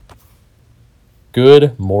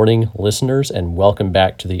Good morning, listeners, and welcome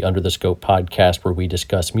back to the Under the Scope podcast where we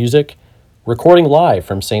discuss music. Recording live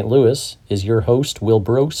from St. Louis is your host, Will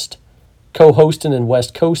Brost. Co-hosting and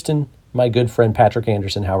West Coastin', my good friend Patrick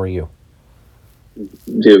Anderson. How are you?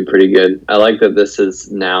 Doing pretty good. I like that this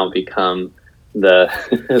has now become the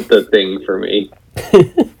the thing for me.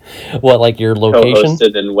 What, like your location?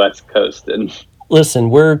 Co-hosted and West Coastin'. Listen,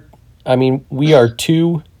 we are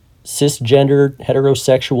two cisgender,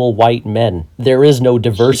 heterosexual white men. There is no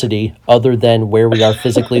diversity other than where we are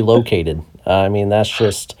physically located. That's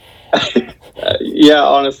just... Yeah,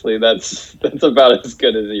 honestly, that's about as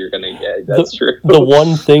good as you're going to get. That's true. The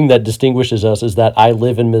one thing that distinguishes us is that I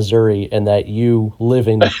live in Missouri and that you live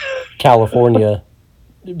in California.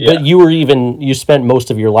 Yeah. But you spent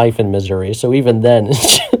most of your life in Missouri, so even then...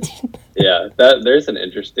 It's just... Yeah, there's an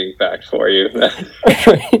interesting fact for you.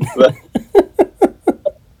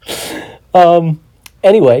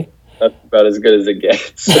 Anyway. That's about as good as it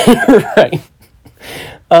gets. Right.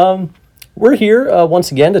 We're here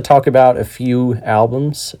once again to talk about a few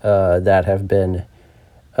albums that have been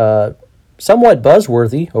somewhat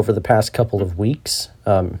buzzworthy over the past couple of weeks.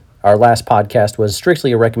 Our last podcast was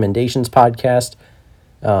strictly a recommendations podcast,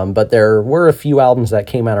 but there were a few albums that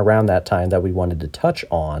came out around that time that we wanted to touch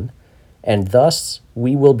on, and thus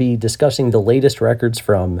we will be discussing the latest records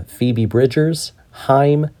from Phoebe Bridgers,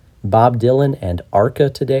 Haim, Bob Dylan, and Arca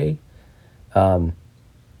today.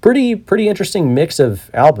 Pretty interesting mix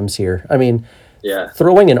of albums here.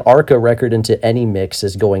 Throwing an Arca record into any mix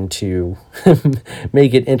is going to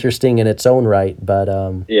make it interesting in its own right, but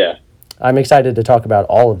I'm excited to talk about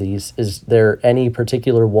all of these. Is there any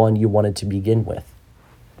particular one you wanted to begin with?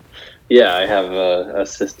 Yeah, I have a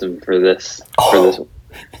system for this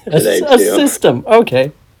today too. A system,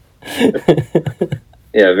 okay.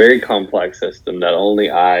 Yeah, very complex system that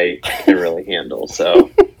only I can really handle.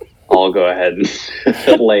 So I'll go ahead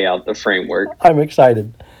and lay out the framework. I'm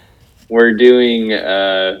excited. We're doing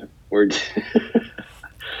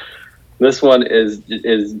this one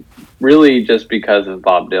is really just because of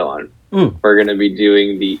Bob Dylan. We're going to be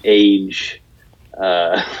doing the age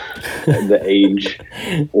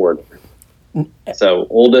order. So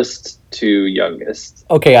oldest to youngest.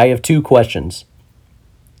 Okay, I have two questions.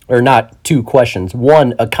 Or not two questions.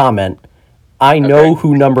 One, a comment. I know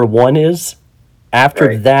who number one is.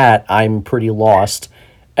 After that, I'm pretty lost.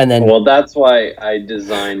 And then... Well, that's why I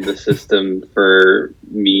designed the system for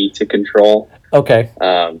me to control. Okay.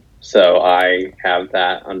 So I have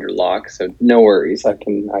that under lock. So no worries. I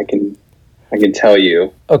can tell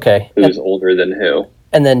you. Okay. Who's older than who.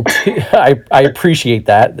 And then I appreciate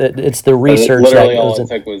that. It's the research literally that goes all it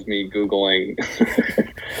took was me Googling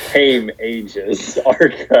Haim ages,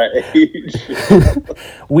 Arca age.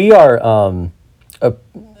 We are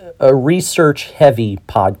a research-heavy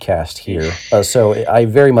podcast here, so I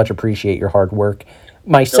very much appreciate your hard work.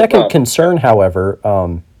 My second concern, however,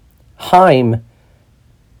 Haim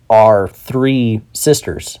are three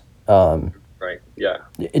sisters. Right, yeah.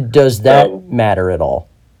 Does that matter at all?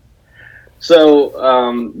 So,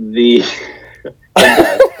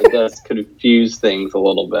 it does confuse things a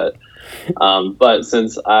little bit. But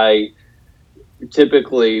since I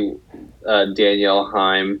typically, Danielle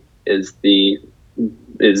Haim is the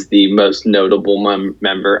most notable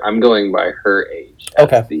member, I'm going by her age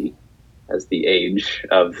as the age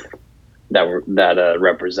of that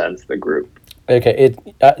represents the group. Okay,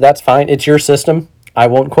 that's fine. It's your system. I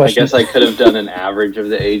won't question. I guess I could have done an average of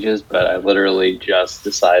the ages, but I literally just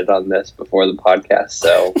decided on this before the podcast,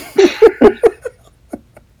 so...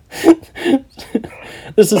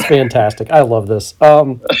 This is fantastic. I love this.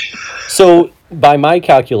 So, by my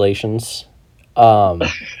calculations... and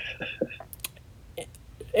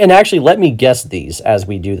actually, let me guess these as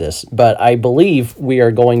we do this, but I believe we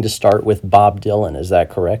are going to start with Bob Dylan. Is that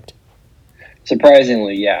correct?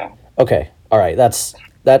 Surprisingly, yeah. Okay. All right. That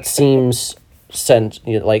seems...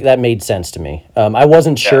 that made sense to me. I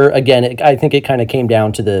wasn't sure. Again, I think it kind of came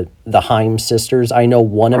down to the Haim sisters. I know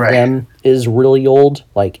one of them is really old,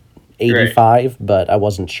 like 85, but I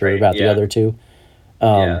wasn't sure about the other two.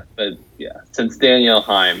 Since Danielle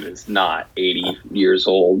Haim is not 80 years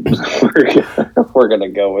old, we're gonna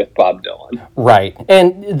go with Bob Dylan. Right,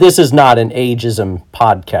 and this is not an ageism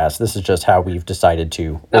podcast. This is just how we've decided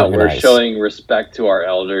to organize. We're showing respect to our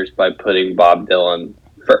elders by putting Bob Dylan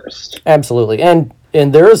first. Absolutely, and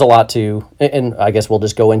there is a lot to, and I guess we'll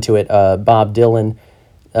just go into it. Bob Dylan,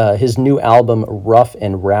 his new album Rough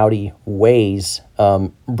and Rowdy Ways.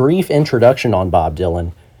 Brief introduction on Bob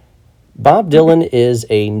Dylan. Bob Dylan is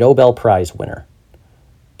a Nobel Prize winner.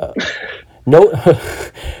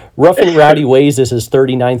 Rough and Rowdy Ways is his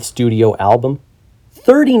 39th studio album.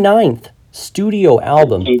 39th! studio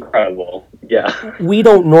album. Incredible. Yeah. We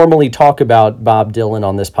don't normally talk about Bob Dylan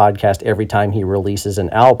on this podcast every time he releases an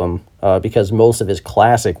album because most of his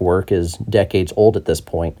classic work is decades old at this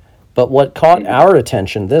point. But what caught our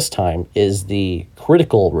attention this time is the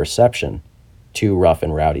critical reception to Rough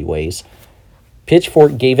and Rowdy Ways.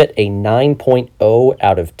 Pitchfork gave it a 9.0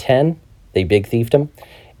 out of 10. They big thiefed him.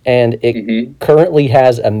 And it currently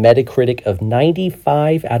has a Metacritic of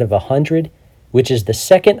 95 out of 100, which is the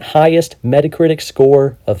second highest Metacritic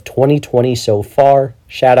score of 2020 so far.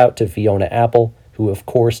 Shout out to Fiona Apple, who of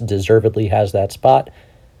course deservedly has that spot.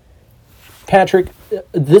 Patrick,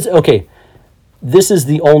 this is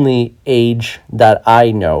the only age that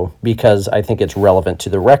I know because I think it's relevant to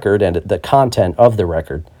the record and the content of the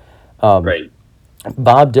record. Right.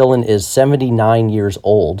 Bob Dylan is 79 years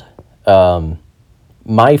old.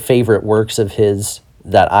 My favorite works of his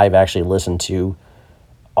that I've actually listened to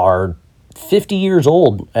are 50 years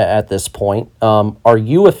old at this point. Are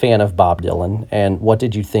you a fan of Bob Dylan, and what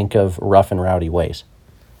did you think of Rough and Rowdy Ways?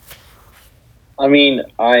 I mean,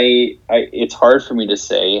 I it's hard for me to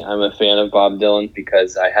say I'm a fan of Bob Dylan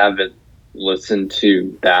because I haven't listened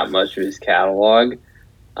to that much of his catalog.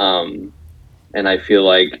 And I feel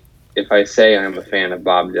like if I say I'm a fan of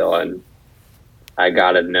Bob Dylan, I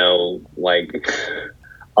gotta know like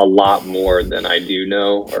a lot more than I do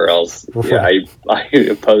know, or else I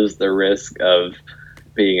oppose the risk of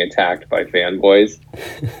being attacked by fanboys,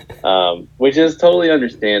 which is totally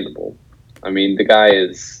understandable. I mean, the guy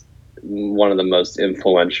is one of the most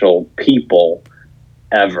influential people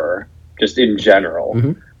ever, just in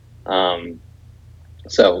general.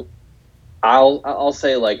 So I'll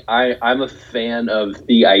say like I'm a fan of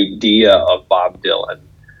the idea of Bob Dylan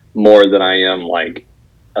more than I am like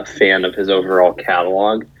a fan of his overall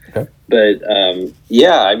catalog. Okay. But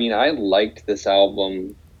yeah, I mean, I liked this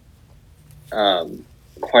album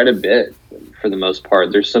quite a bit for the most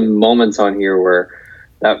part. There's some moments on here where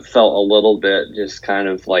that felt a little bit just kind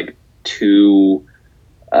of like too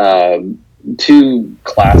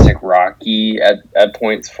classic rocky at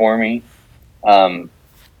points for me.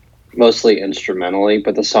 Mostly instrumentally,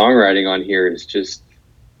 but the songwriting on here is just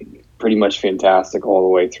pretty much fantastic all the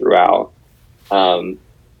way throughout.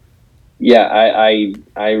 Yeah,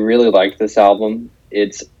 I really like this album.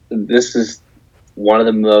 This is one of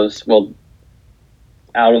the most, well,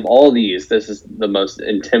 out of all these, this is the most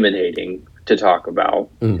intimidating to talk about.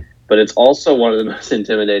 But it's also one of the most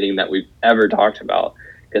intimidating that we've ever talked about.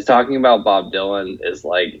 Because talking about Bob Dylan is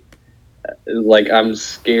like I'm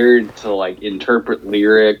scared to like interpret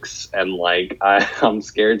lyrics, and like I'm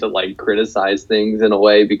scared to like criticize things in a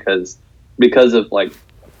way because of like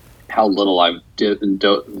how little I've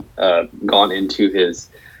gone into his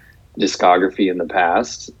discography in the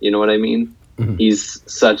past. You know what I mean? He's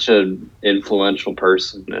such an influential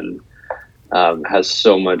person and has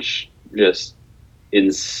so much just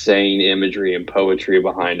insane imagery and poetry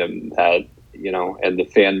behind him that, you know, and the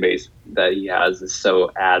fan base that he has is so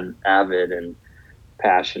avid and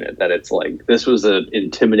passionate that it's like this was an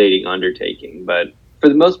intimidating undertaking. But for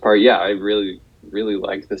the most part, yeah, I really, really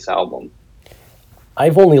like this album.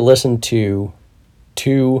 I've only listened to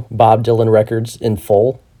 2 Bob Dylan records in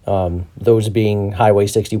full, those being Highway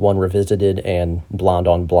 61 Revisited and Blonde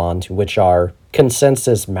on Blonde, which are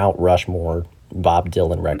consensus Mount Rushmore Bob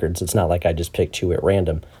Dylan records. It's not like I just picked 2 at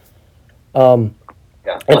random.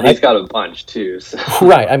 Yeah, well, he's got a bunch too. So.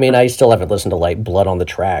 Right. I mean, I still haven't listened to like Blood on the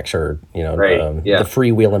Tracks or, you know, the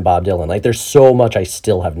Freewheelin' Bob Dylan. Like, there's so much I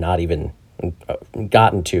still have not even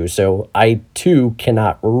gotten to. So I too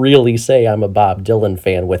cannot really say I'm a Bob Dylan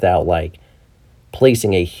fan without like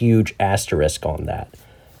placing a huge asterisk on that.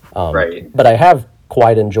 Right. But I have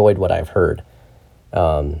quite enjoyed what I've heard.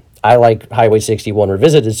 I like Highway 61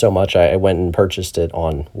 Revisited so much I went and purchased it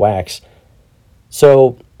on wax.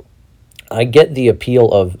 So I get the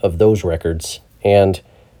appeal of those records, and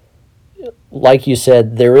like you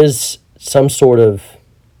said, there is some sort of,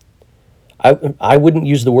 I wouldn't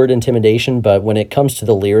use the word intimidation, but when it comes to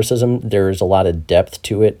the lyricism, there's a lot of depth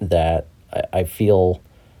to it that I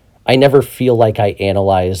never feel like I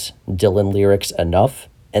analyze Dylan lyrics enough,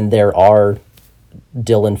 and there are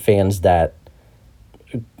Dylan fans that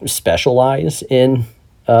specialize in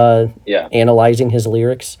analyzing his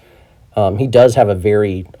lyrics. He does have a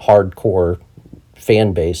very hardcore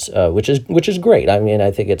fan base, which is great. I mean,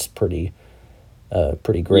 I think it's pretty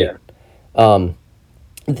great. Yeah.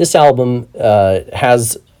 This album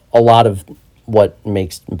has a lot of what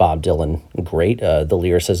makes Bob Dylan great: the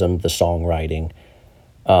lyricism, the songwriting.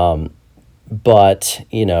 But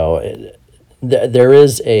you know, there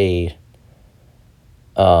is a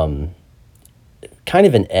kind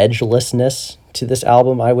of an edgelessness to this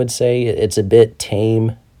album, I would say. It's a bit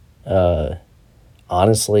tame.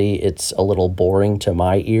 Honestly, it's a little boring to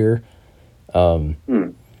my ear.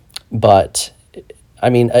 But, I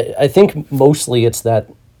mean, I think mostly it's that,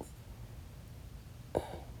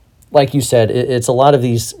 like you said, it's a lot of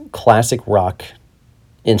these classic rock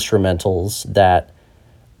instrumentals that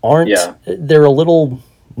aren't, they're a little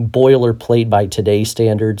boilerplate by today's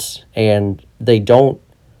standards, and they don't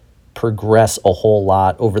progress a whole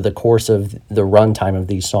lot over the course of the runtime of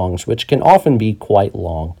these songs, which can often be quite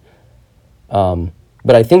long.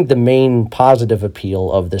 But I think the main positive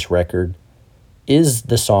appeal of this record is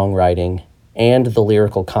the songwriting and the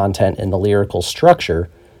lyrical content and the lyrical structure,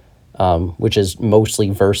 which is mostly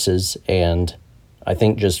verses and I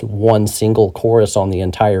think just one single chorus on the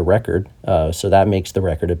entire record. So that makes the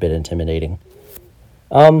record a bit intimidating.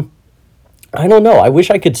 I don't know. I wish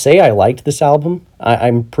I could say I liked this album.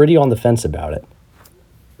 I'm pretty on the fence about it.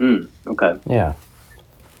 Okay. Yeah.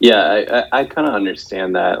 Yeah, I kind of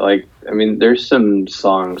understand that. Like, I mean, there's some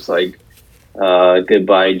songs like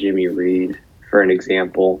Goodbye Jimmy Reed, for an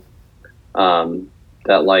example,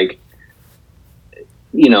 that, like,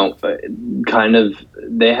 you know, kind of,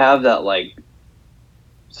 they have that, like,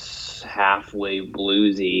 halfway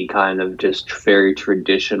bluesy kind of just very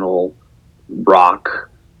traditional rock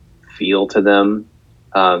feel to them.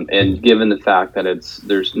 And given the fact that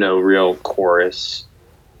there's no real chorus,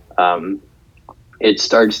 it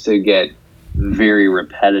starts to get very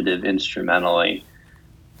repetitive instrumentally.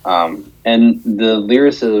 And the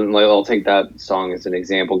lyricism, like, I'll take that song as an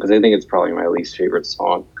example because I think it's probably my least favorite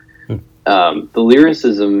song. The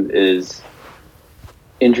lyricism is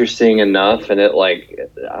interesting enough, and it, like,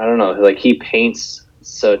 I don't know, like, he paints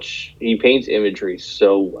imagery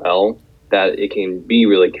so well that it can be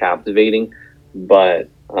really captivating. But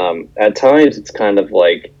at times it's kind of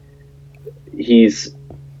like he's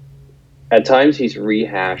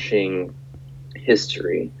rehashing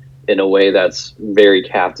history in a way that's very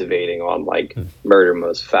captivating on, like, Murder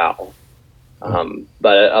Most Foul.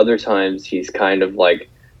 But at other times he's kind of, like,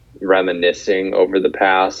 reminiscing over the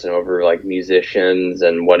past and over, like, musicians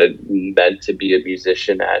and what it meant to be a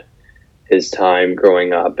musician at his time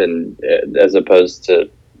growing up, and as opposed to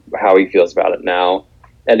how he feels about it now.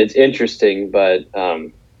 And it's interesting, but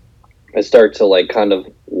I start to, like, kind of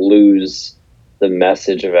lose the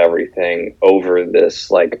message of everything over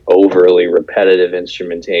this, like, overly repetitive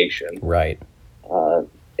instrumentation. Right.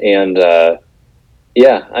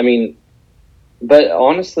 Yeah, I mean, but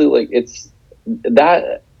honestly, like, it's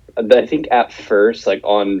that, I think at first, like,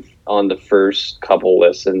 on the first couple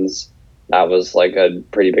listens, that was, like, a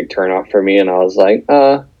pretty big turnoff for me. And I was like,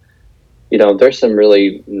 you know, there's some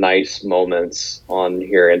really nice moments on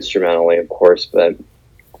here instrumentally, of course, but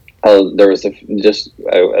there was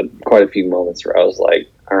quite a few moments where I was like,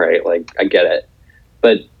 all right, like, I get it.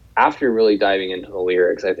 But after really diving into the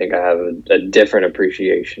lyrics, I think I have a different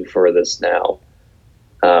appreciation for this now.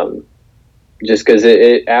 Just because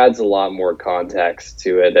it adds a lot more context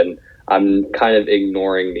to it, and I'm kind of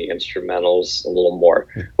ignoring the instrumentals a little more,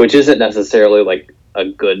 which isn't necessarily, like, a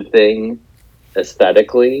good thing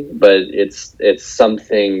aesthetically, but it's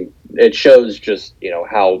something. It shows just, you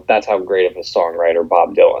know, that's how great of a songwriter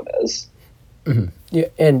Bob Dylan is. Mm-hmm. Yeah,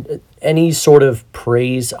 and any sort of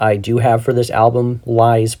praise I do have for this album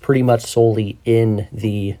lies pretty much solely in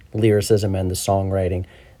the lyricism and the songwriting.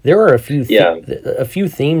 There are a few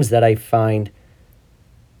themes that I find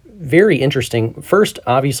very interesting. First,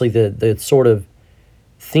 obviously, the sort of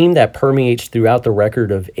theme that permeates throughout the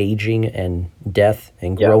record of aging and death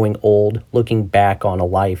and growing old, looking back on a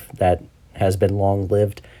life that has been long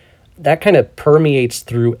lived. That kind of permeates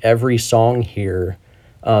through every song here.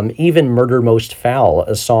 Even Murder Most Foul,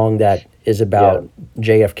 a song that is about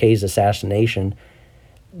JFK's assassination,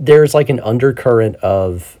 there's, like, an undercurrent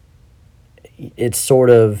of, it's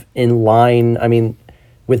sort of in line, I mean,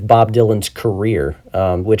 with Bob Dylan's career,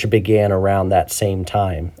 which began around that same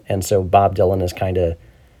time. And so Bob Dylan is kind of,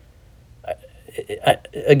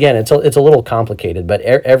 again, it's a little complicated, but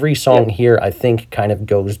every song here, I think, kind of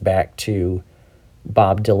goes back to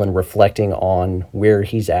Bob Dylan reflecting on where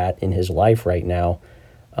he's at in his life right now.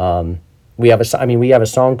 We have a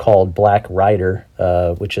song called Black Rider,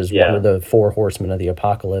 which is one of the four horsemen of the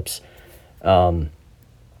apocalypse.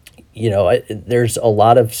 You know, there's a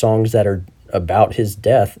lot of songs that are about his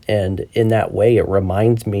death, and in that way, it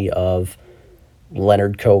reminds me of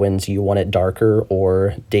Leonard Cohen's "You Want It Darker"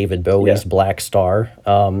 or David Bowie's "Black Star,"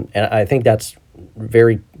 and I think that's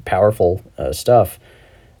very powerful stuff.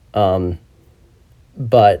 But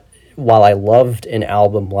while I loved an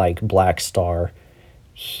album like Black Star,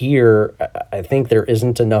 here, I think there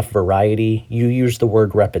isn't enough variety. You use the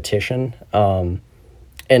word repetition. And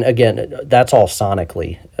again, that's all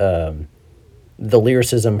sonically. The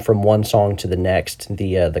lyricism from one song to the next,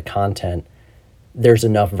 the content, there's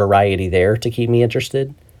enough variety there to keep me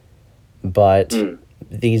interested. But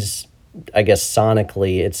these, I guess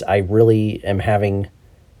sonically, I really am having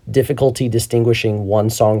difficulty distinguishing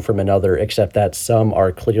one song from another, except that some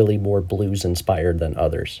are clearly more blues inspired than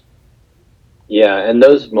others. Yeah, and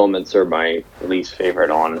those moments are my least favorite,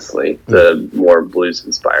 honestly. The more blues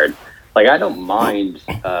inspired. Like, I don't mind,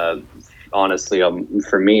 honestly,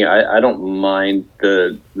 for me, I don't mind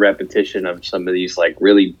the repetition of some of these, like,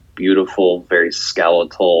 really beautiful, very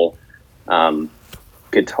skeletal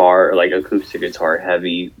guitar, like acoustic guitar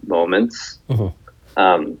heavy moments. Because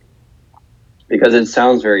it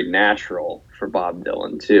sounds very natural for Bob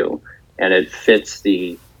Dylan, too. And it fits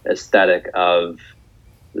the aesthetic of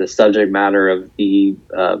the subject matter of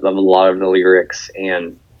of a lot of the lyrics,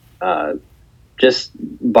 and just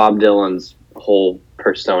Bob Dylan's whole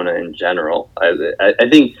persona in general. I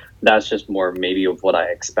think that's just more maybe of what I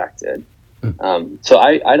expected. So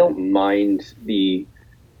I don't mind the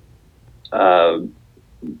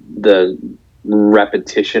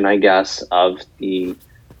repetition, I guess, of the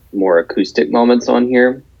more acoustic moments on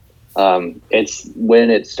here. It's when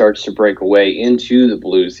it starts to break away into the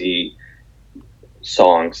bluesy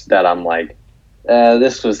songs that I'm like,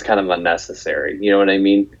 this was kind of unnecessary. You know what I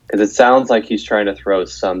mean? Because it sounds like he's trying to throw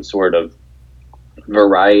some sort of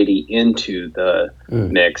variety into the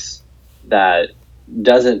mix that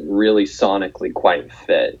doesn't really sonically quite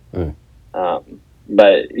fit.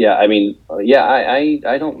 But yeah, I mean, yeah,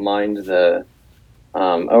 I don't mind the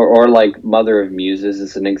or like Mother of Muses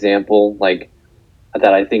is an example, like,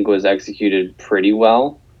 that I think was executed pretty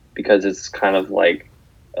well, because it's kind of like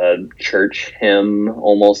a church hymn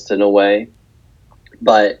almost in a way,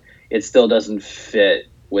 but it still doesn't fit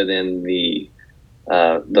within the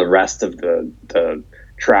rest of the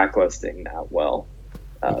track listing that well.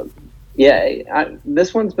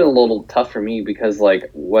 This one's been a little tough for me, because like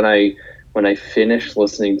when I finish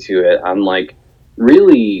listening to it, I'm like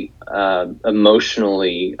really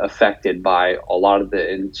emotionally affected by a lot of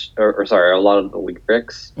the a lot of the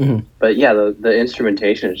lyrics. But yeah, the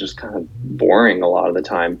instrumentation is just kind of boring a lot of the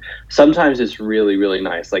time. Sometimes it's really, really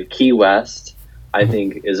nice. Like Key West, I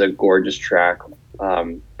think, is a gorgeous track,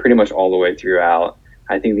 pretty much all the way throughout.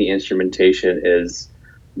 I think the instrumentation is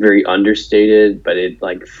very understated, but it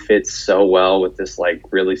like fits so well with this like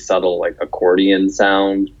really subtle like accordion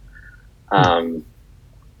sound.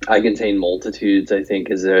 I Contain Multitudes, I think,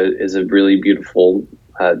 is a really beautiful,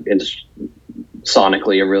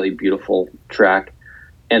 sonically a really beautiful track.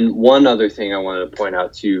 And one other thing I wanted to point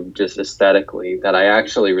out too, just aesthetically, that I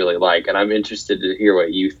actually really like, and I'm interested to hear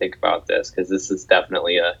what you think about this, because this is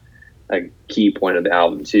definitely a key point of the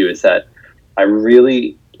album too, is that I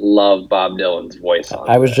really love Bob Dylan's voice on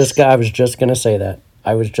I was this. just gonna say that.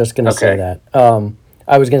 I was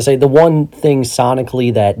gonna say the one thing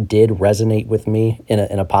sonically that did resonate with me in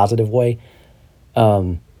a positive way.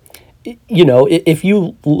 If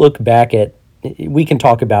you look back at, we can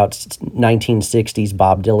talk about 1960s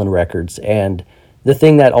Bob Dylan records, and the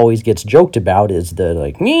thing that always gets joked about is the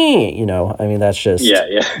like me. I mean, that's just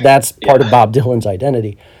that's part of Bob Dylan's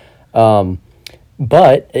identity.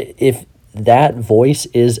 But if that voice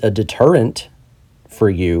is a deterrent for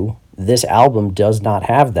you, this album does not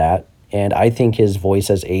have that, and I think his voice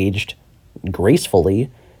has aged gracefully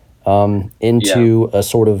into a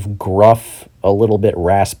sort of gruff, a little bit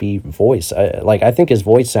raspy voice. I think his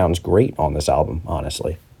voice sounds great on this album,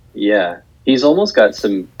 honestly. Yeah, he's almost got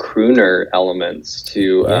some crooner elements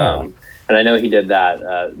to, and I know he did that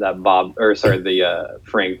the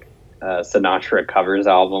Frank Sinatra covers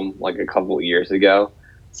album like a couple years ago,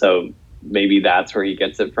 so maybe that's where he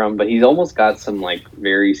gets it from. But he's almost got some like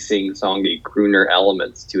very sing-songy crooner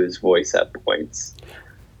elements to his voice at points.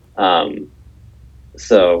 But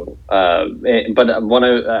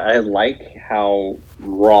I like how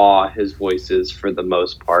raw his voice is for the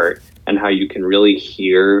most part, and how you can really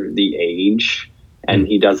hear the age, and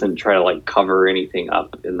he doesn't try to like cover anything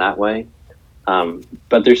up in that way.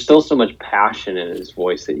 But there's still so much passion in his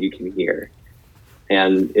voice that you can hear,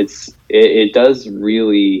 and it does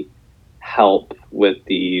really help with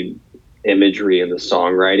the imagery and the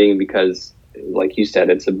songwriting, because like you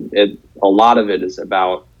said, a lot of it is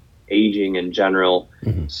about aging in general,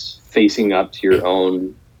 facing up to your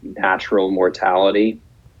own natural mortality,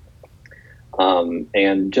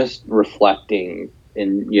 and just reflecting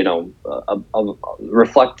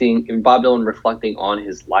reflecting Bob Dylan reflecting on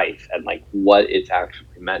his life and like what it's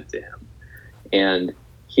actually meant to him, and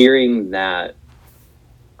hearing that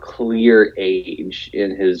clear age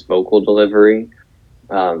in his vocal delivery.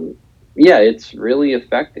 Yeah, it's really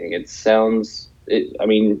affecting. It sounds. I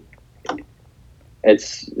mean,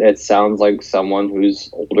 it sounds like someone who's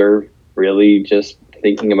older, really just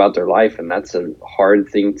thinking about their life, and that's a hard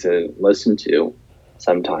thing to listen to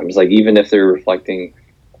sometimes. Like even if they're reflecting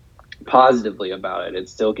positively about it, it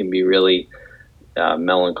still can be really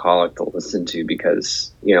melancholic to listen to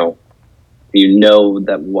because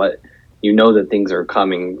that things are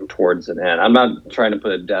coming towards an end. I'm not trying to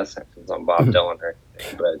put a death sentence on Bob Dylan or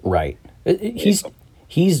anything, but Right. It's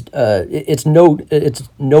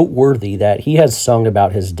noteworthy that he has sung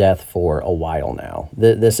about his death for a while now.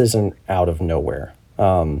 This isn't out of nowhere.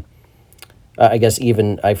 I guess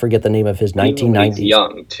even I forget the name of his 1990s. He's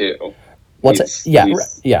young too. What's it? Yeah,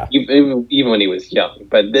 yeah. Even when he was young,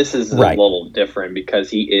 but this is Right. a little different because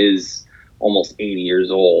he is almost 80 years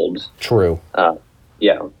old. True.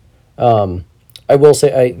 Yeah. I will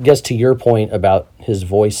say, I guess to your point about his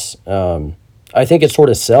voice, I think it sort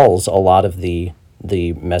of sells a lot of the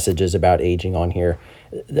messages about aging on here.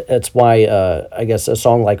 That's why I guess a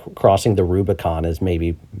song like "Crossing the Rubicon" is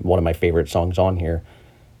maybe one of my favorite songs on here.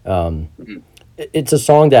 It's a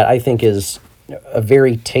song that I think is a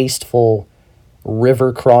very tasteful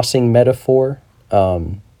river crossing metaphor.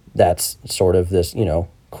 That's sort of this,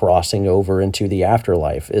 crossing over into the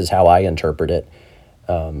afterlife is how I interpret it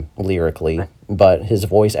lyrically. But his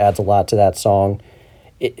voice adds a lot to that song.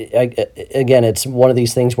 Again, it's one of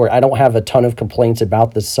these things where I don't have a ton of complaints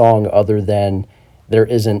about the song other than there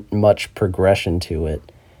isn't much progression to it.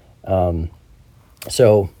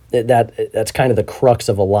 So that's kind of the crux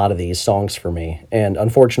of a lot of these songs for me. And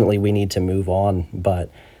unfortunately, we need to move on. But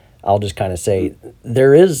I'll just kind of say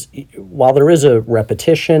while there is a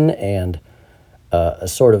repetition and a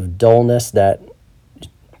sort of dullness that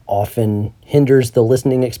often hinders the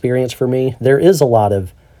listening experience for me, there is a lot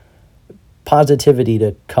of positivity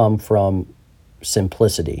to come from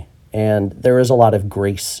simplicity, and there is a lot of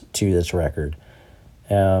grace to this record.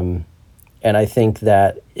 And I think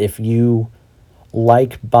that if you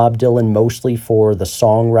like Bob Dylan mostly for the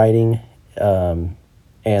songwriting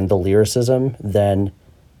and the lyricism, then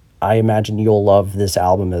I imagine you'll love this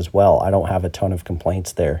album as well. I don't have a ton of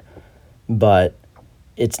complaints there, but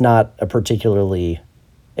it's not a particularly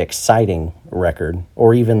exciting record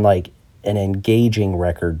or even like an engaging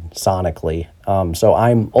record sonically. So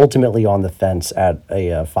I'm ultimately on the fence at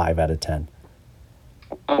a 5 out of 10.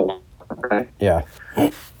 Oh, okay. Yeah.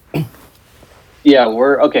 Yeah,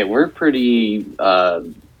 we're pretty.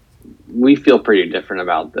 We feel pretty different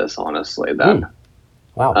about this, honestly. Then,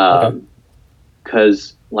 Wow. Okay.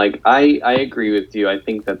 because I agree with you. I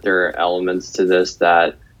think that there are elements to this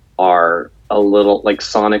that are a little like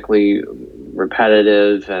sonically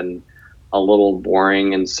repetitive and a little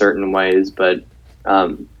boring in certain ways, but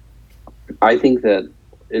I think that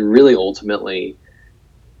it really ultimately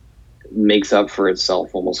makes up for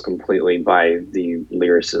itself almost completely by the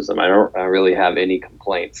lyricism. I don't really have any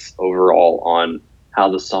complaints overall on how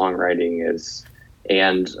the songwriting is,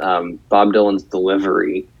 and Bob Dylan's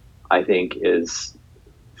delivery, I think, is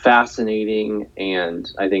fascinating, and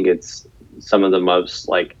I think it's some of the most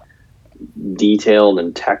like detailed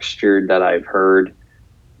and textured that I've heard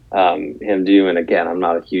him do. And again, I'm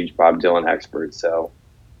not a huge Bob Dylan expert, so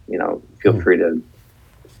feel free to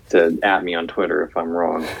at me on Twitter if I'm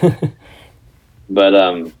wrong.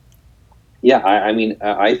 But yeah, I mean,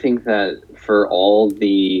 I think that for all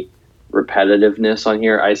the repetitiveness on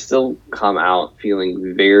here, I still come out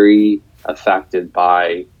feeling very affected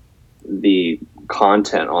by the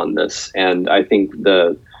content on this, and I think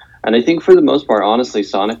for the most part, honestly,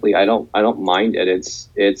 sonically, I don't mind it.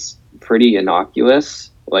 It's pretty innocuous.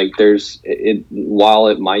 Like while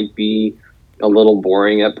it might be a little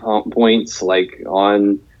boring at points, like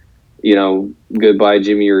on Goodbye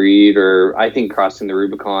Jimmy Reed, or I think Crossing the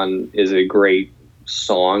Rubicon is a great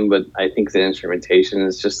song, but I think the instrumentation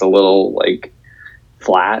is just a little like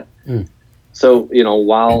flat. So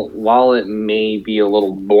while it may be a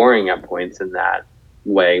little boring at points in that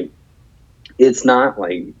way, it's not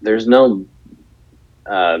like there's no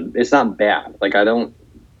it's not bad. Like I don't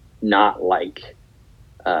not like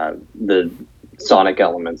the sonic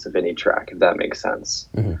elements of any track, if that makes sense.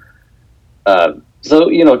 So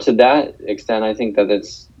to that extent, I think that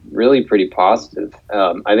it's really pretty positive.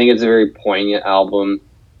 I think it's a very poignant album.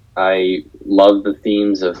 I love the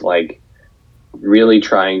themes of like really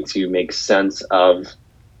trying to make sense of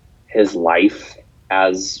his life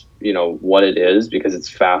as what it is, because it's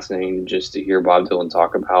fascinating just to hear Bob Dylan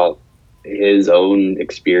talk about his own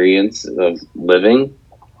experience of living.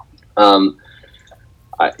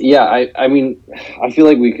 I mean, I feel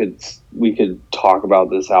like we could talk about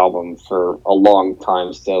this album for a long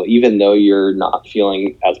time still, even though you're not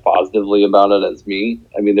feeling as positively about it as me.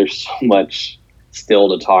 I mean, there's so much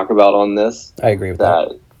still to talk about on this. I agree with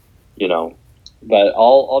that. You know, but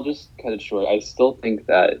I'll just cut it short. I still think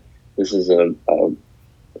that this is a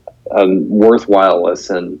worthwhile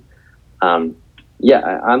listen.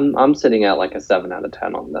 Yeah, I'm sitting at like a 7 out of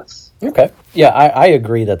 10 on this. Okay. Yeah, I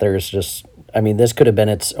agree that there's just, I mean, this could have been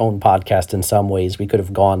its own podcast in some ways. We could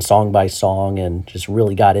have gone song by song and just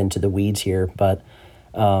really got into the weeds here. But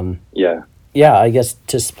yeah, I guess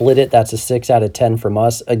to split it, that's a 6 out of 10 from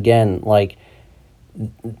us. Again, like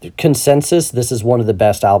consensus, this is one of the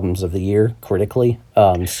best albums of the year critically.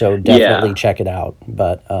 So definitely check it out.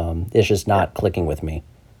 But it's just not clicking with me.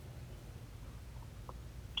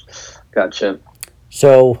 Gotcha.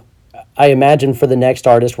 So I imagine for the next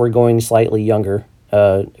artist, we're going slightly younger.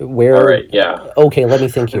 All right, yeah. Okay, let me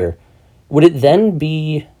think here. Would it then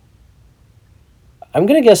be... I'm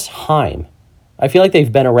going to guess Haim. I feel like they've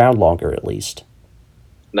been around longer, at least.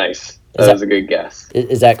 Nice. That was a good guess.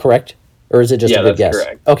 Is that correct? Or is it just a good guess?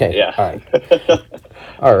 Yeah, that's correct. Okay, yeah. All right.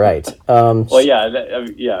 All right. Well,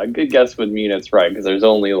 yeah, a good guess would mean it's right, because there's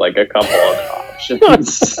only like a couple of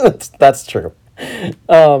options. That's true.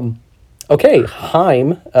 Okay,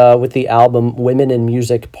 Haim with the album Women in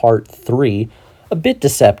Music Part 3. A bit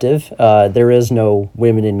deceptive. There is no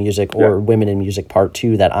Women in Music or Women in Music Part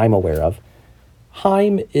 2 that I'm aware of.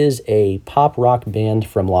 Haim is a pop rock band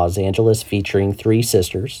from Los Angeles featuring 3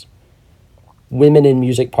 sisters. Women in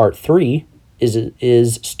Music Part 3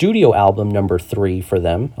 is studio album number 3 for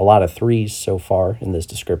them. A lot of 3s so far in this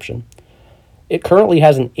description. It currently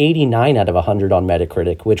has an 89 out of 100 on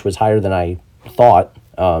Metacritic, which was higher than I thought.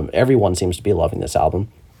 Everyone seems to be loving this album.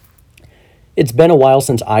 It's been a while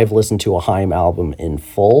since I've listened to a Haim album in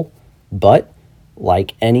full, but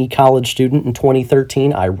like any college student in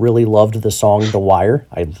 2013, I really loved the song "The Wire."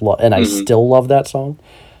 I still love that song.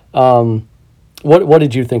 What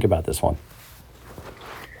did you think about this one?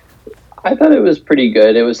 I thought it was pretty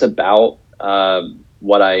good. It was about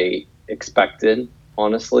what I expected,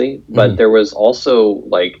 honestly, but there was also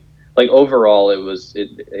like overall,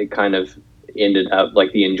 it kind of ended up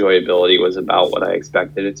like the enjoyability was about what I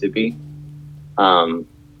expected it to be.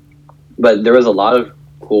 But there was a lot of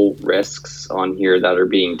cool risks on here that are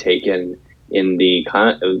being taken in the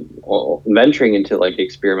kind of venturing into like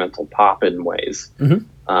experimental pop in ways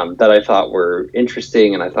that I thought were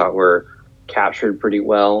interesting and I thought were captured pretty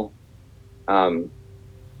well.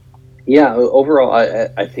 Overall,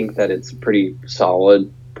 I think that it's a pretty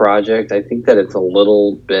solid project. I think that it's a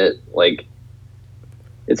little bit like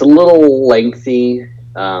it's a little lengthy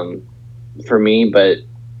for me, but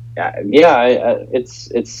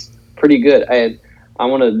it's pretty good. I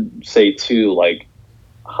want to say too, like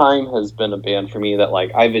Haim has been a band for me that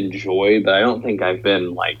like I've enjoyed, but I don't think I've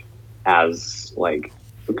been like as like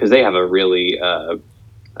because they have a really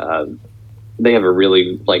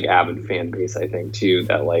like avid fan base. I think too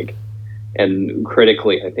that like and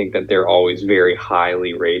critically, I think that they're always very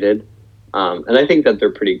highly rated, and I think that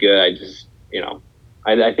they're pretty good. I just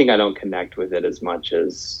I think I don't connect with it as much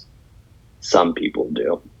as some people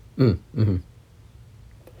do. Mm-hmm.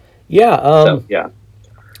 Yeah.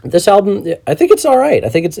 This album, I think it's all right. I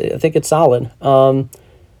think it's solid.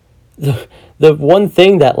 The one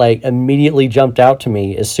thing that like immediately jumped out to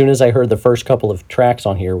me as soon as I heard the first couple of tracks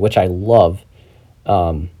on here, which I love,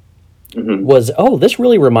 was this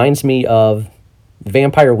really reminds me of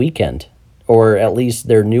Vampire Weekend, or at least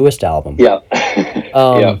their newest album. Yeah.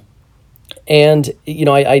 And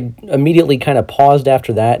I immediately kind of paused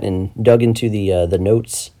after that and dug into the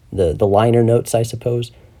notes, the liner notes, I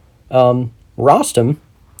suppose. Rostam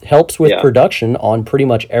helps with production on pretty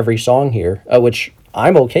much every song here, which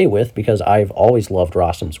I'm okay with because I've always loved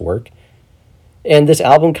Rostam's work. And this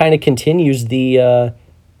album kind of continues the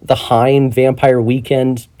Haim Vampire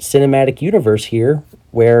Weekend cinematic universe here,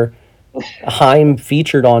 where Haim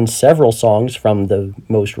featured on several songs from the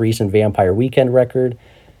most recent Vampire Weekend record.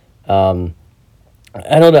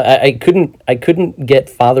 I don't know. I couldn't get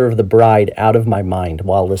Father of the Bride out of my mind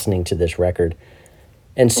while listening to this record,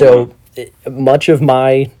 and so much of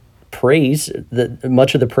my praise,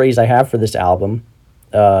 much of the praise I have for this album,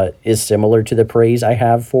 is similar to the praise I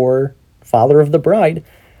have for Father of the Bride,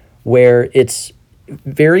 where it's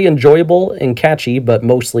very enjoyable and catchy, but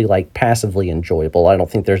mostly like passively enjoyable. I don't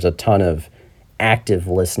think there's a ton of active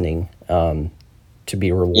listening to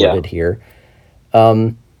be rewarded here.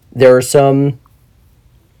 There are some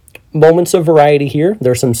moments of variety here.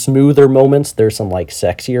 There's some smoother moments. There's some like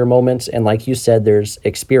sexier moments. And like you said, there's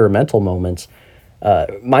experimental moments.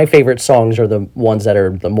 My favorite songs are the ones that are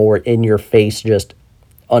the more in your face, just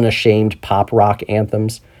unashamed pop rock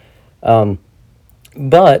anthems.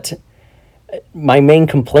 But my main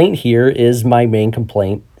complaint here is my main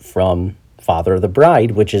complaint from Father of the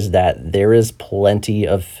Bride, which is that there is plenty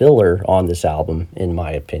of filler on this album, in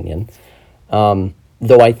my opinion.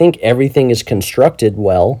 Though I think everything is constructed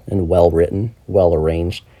well and well written, well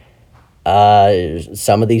arranged,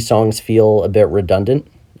 some of these songs feel a bit redundant.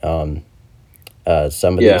 Some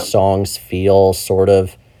of these songs feel sort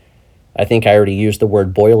of, I think I already used the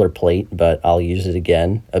word boilerplate, but I'll use it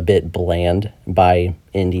again, a bit bland by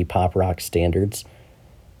indie pop rock standards.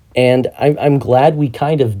 And I'm glad we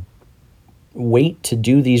kind of wait to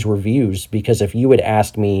do these reviews, because if you had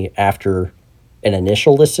asked me after an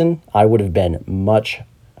initial listen, I would have been much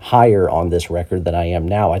higher on this record than I am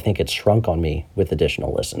now. I think it's shrunk on me with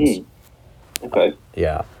additional listens. Okay.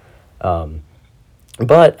 Yeah.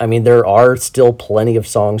 But, I mean, there are still plenty of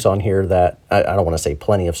songs on here that, I don't want to say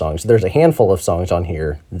plenty of songs, there's a handful of songs on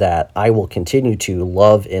here that I will continue to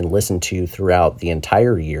love and listen to throughout the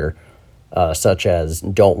entire year, such as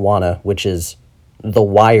Don't Wanna, which is the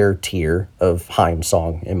Wire tier of Haim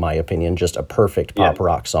song, in my opinion, just a perfect pop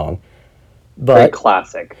rock song. But very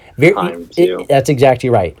classic Haim, too. That's exactly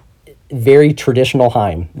right. Very traditional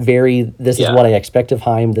Haim. This is what I expect of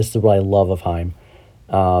Haim. This is what I love of Haim.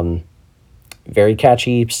 Very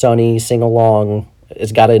catchy, sunny, sing-along.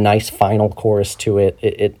 It's got a nice final chorus to it.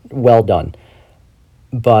 It well done.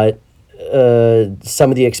 But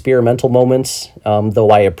some of the experimental moments,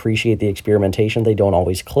 though I appreciate the experimentation, they don't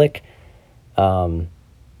always click. I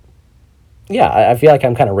feel like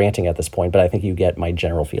I'm kind of ranting at this point, but I think you get my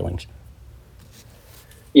general feelings.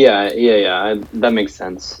 Yeah. That makes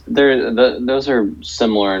sense. Those are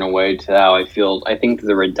similar in a way to how I feel. I think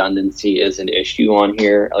the redundancy is an issue on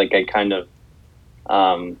here. Like, I kind of,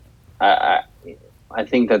 I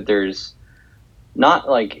think that there's not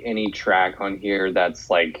like any track on here that's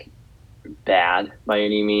like bad by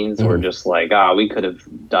any means, or just like, we could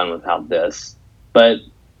have done without this. But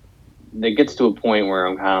it gets to a point where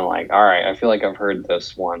I'm kind of like, all right, I feel like I've heard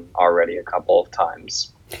this one already a couple of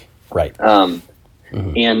times. Right.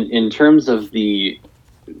 And in terms of the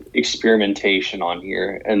experimentation on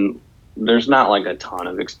here, and there's not like a ton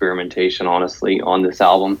of experimentation, honestly, on this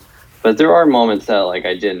album, but there are moments that like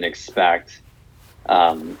I didn't expect,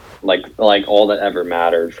 like All That Ever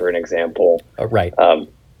Mattered, for an example. Right.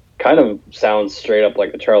 Kind of sounds straight up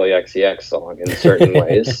like a Charlie XCX song in certain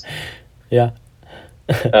ways. Yeah.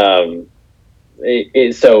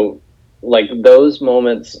 So like those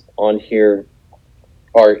moments on here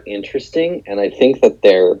are interesting, and I think that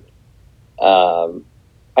they're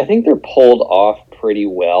pulled off pretty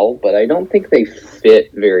well, but I don't think they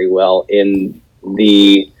fit very well in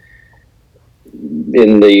the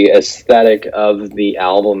aesthetic of the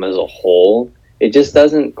album as a whole. It just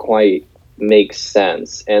doesn't quite make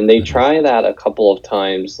sense, and they try that a couple of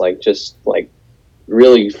times, like just like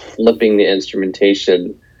really flipping the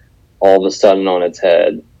instrumentation all of a sudden on its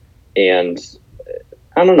head. And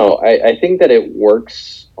I don't know, I think that it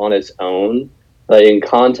works on its own, but in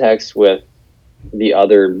context with the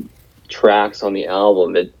other tracks on the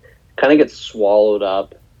album, it kind of gets swallowed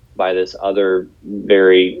up by this other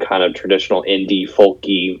very kind of traditional indie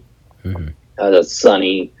folky,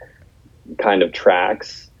 sunny kind of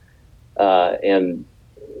tracks. And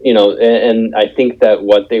I think that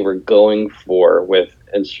what they were going for with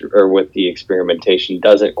the experimentation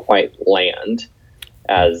doesn't quite land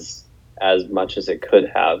as much as it could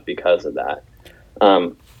have because of that.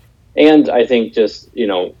 And I think just,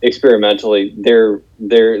 experimentally,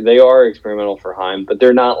 they are experimental for Haim, but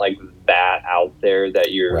they're not like that out there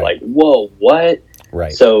that you're like, whoa, what?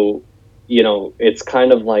 Right. So, it's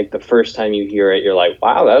kind of like the first time you hear it, you're like,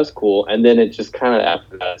 wow, that was cool. And then it just kind of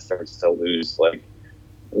after that starts to lose like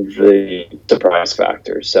the surprise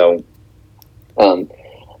factor. So, I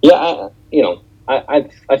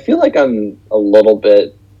feel like I'm a little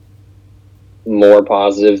bit more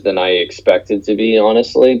positive than I expected to be,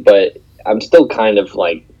 honestly, but I'm still kind of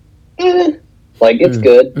like, it's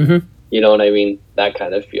good. Mm-hmm. You know what I mean? That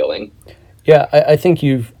kind of feeling. Yeah, I think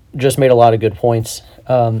you've just made a lot of good points,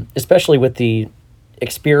 especially with the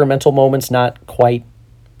experimental moments, not quite.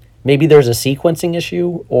 Maybe there's a sequencing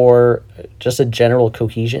issue or just a general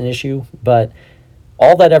cohesion issue, but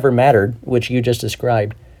All That Ever Mattered, which you just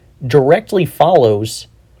described, directly follows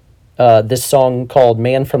this song called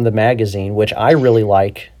Man from the Magazine, which I really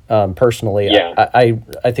like personally. Yeah.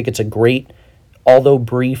 I think it's a great, although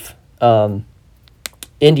brief,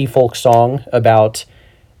 indie folk song about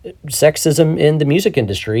sexism in the music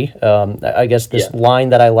industry. I guess this line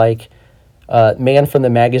that I like, Man from the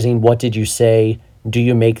Magazine, what did you say? Do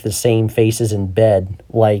you make the same faces in bed?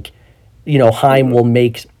 Like, Haim will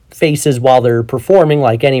make faces while they're performing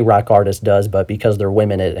like any rock artist does, but because they're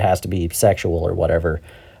women, it has to be sexual or whatever.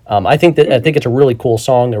 I think it's a really cool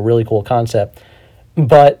song, a really cool concept,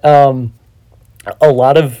 but a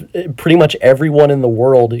lot of pretty much everyone in the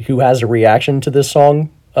world who has a reaction to this song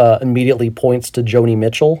immediately points to Joni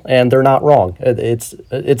Mitchell, and they're not wrong.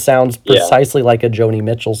 It sounds precisely like a Joni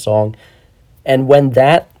Mitchell song, and when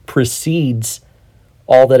that precedes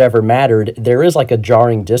All That Ever Mattered, there is like a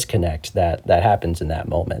jarring disconnect that happens in that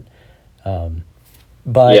moment.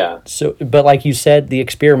 But like you said, the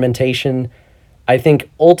experimentation, I think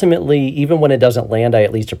ultimately, even when it doesn't land, I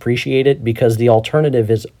at least appreciate it, because the alternative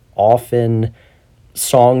is often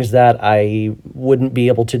songs that I wouldn't be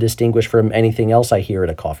able to distinguish from anything else I hear at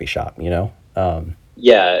a coffee shop,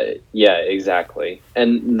 Yeah, exactly.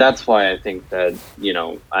 And that's why I think that,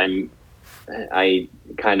 I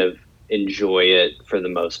kind of enjoy it for the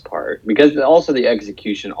most part, because also the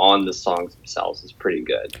execution on the songs themselves is pretty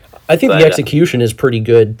good. I think the execution is pretty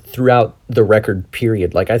good throughout the record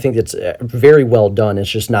period. Like, I think it's very well done. It's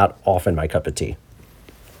just not often my cup of tea.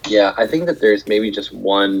 Yeah, I think that there's maybe just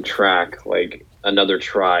one track, like Another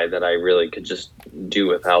Try, that I really could just do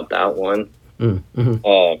without that one.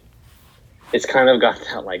 It's kind of got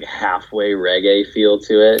that like halfway reggae feel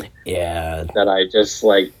to it. Yeah. That I just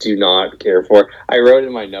like do not care for. I wrote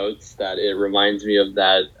in my notes that it reminds me of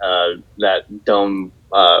that dumb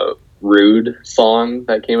Rude song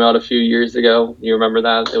that came out a few years ago. You remember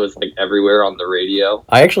that? It was like everywhere on the radio.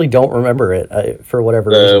 I actually don't remember it for whatever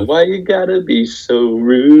reason. Why you gotta be so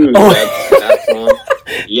rude? Oh. That song.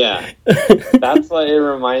 Yeah, that's what it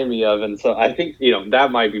reminded me of, and so I think that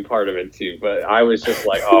might be part of it too. But I was just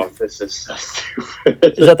like, "Oh, this is so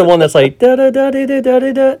stupid." Is that the one that's like da da da da da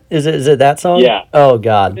da da? Is it that song? Yeah. Oh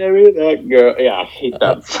God. Marry that girl. Yeah, I hate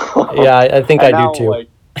that song. Yeah, I think I do too.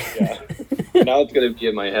 Now it's gonna be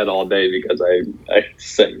in my head all day because I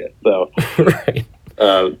sing it. So right.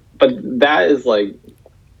 But that is like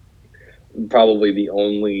probably the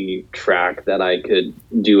only track that I could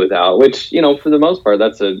do without, which for the most part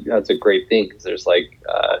that's a great thing, because there's like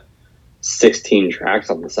 16 tracks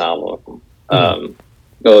on this album,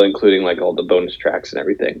 including like all the bonus tracks and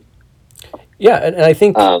everything. Yeah, and I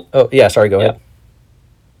think sorry, go ahead.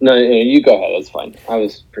 No, you go ahead, that's fine. I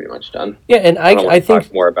was pretty much done. Yeah, and I think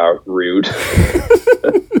talk more about Rude.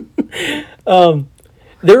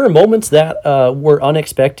 There are moments that were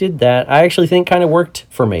unexpected that I actually think kind of worked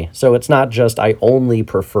for me. So it's not just I only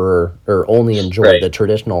prefer or only enjoy the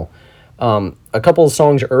traditional. A couple of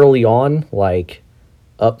songs early on, like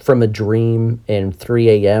Up From a Dream and 3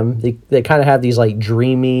 a.m., they kind of have these like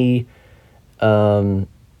dreamy,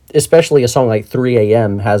 especially a song like 3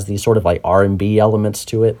 a.m. has these sort of like R&B elements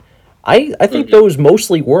to it. I think those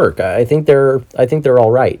mostly work. I think they're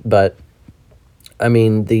all right, but I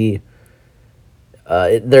mean they're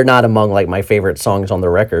not among like my favorite songs on the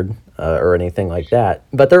record or anything like that.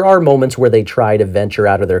 But there are moments where they try to venture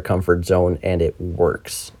out of their comfort zone and it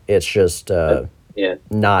works. It's just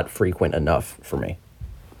not frequent enough for me.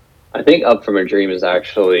 I think Up From a Dream is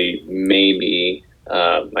actually maybe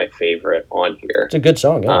my favorite on here. It's a good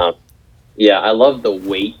song. Yeah. I love the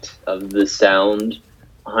weight of the sound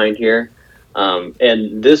behind here.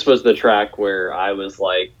 And this was the track where I was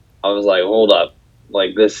like, hold up.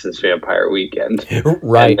 Like, this is Vampire Weekend.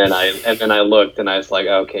 Right. And then I looked and I was like,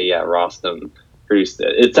 okay, yeah, Rostam produced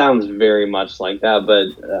it. It sounds very much like that,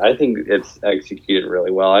 but I think it's executed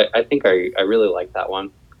really well. I think I really like that one.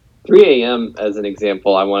 3 a.m. as an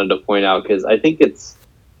example, I wanted to point out because I think it's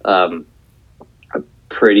a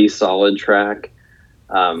pretty solid track.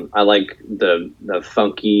 I like the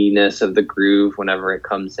funkiness of the groove whenever it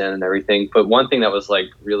comes in and everything. But one thing that was like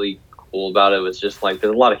really cool about it was just like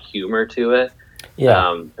there's a lot of humor to it.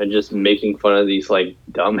 Yeah. And just making fun of these like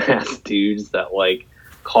dumbass dudes that like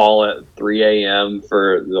call at 3 a.m.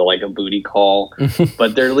 for a booty call,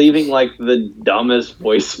 but they're leaving like the dumbest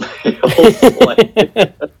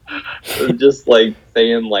voicemails, like just like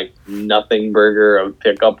saying like nothing burger of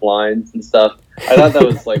pickup lines and stuff. I thought that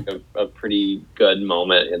was like a pretty good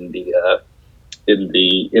moment in the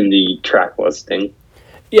track listing.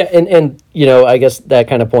 Yeah, and I guess that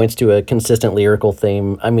kind of points to a consistent lyrical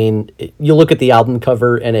theme. I mean, you look at the album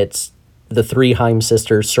cover, and it's the three Haim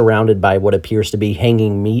sisters surrounded by what appears to be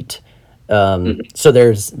hanging meat. So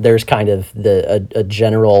there's kind of a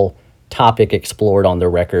general topic explored on the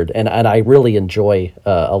record, and I really enjoy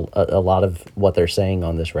a lot of what they're saying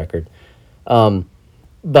on this record.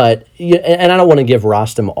 But and I don't want to give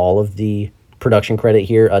Rostam all of the production credit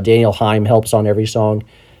here. Daniel Haim helps on every song.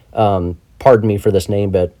 Pardon me for this name,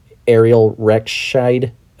 but Ariel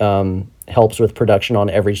Rekscheid helps with production on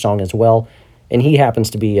every song as well. and he happens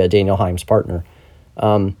to be Daniel Haim's partner.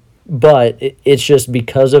 But it's just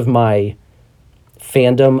because of my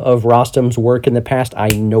fandom of Rostam's work in the past, I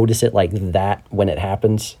notice it like that when it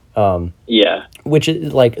happens. Yeah. Which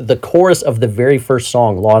is like the chorus of the very first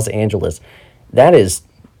song, Los Angeles. That's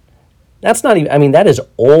not even, I mean, that is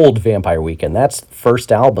old Vampire Weekend. That's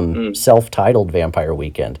first album, self-titled Vampire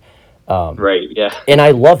Weekend. Right, yeah. And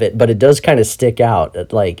I love it, but it does kind of stick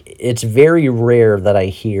out. Like, it's very rare that I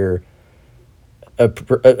hear a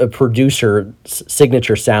producer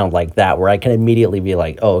signature sound like that, where I can immediately be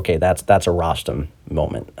like, oh, okay, that's a Rostam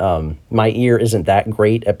moment. My ear isn't that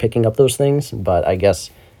great at picking up those things, but I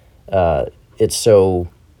guess it's so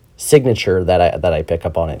signature that I pick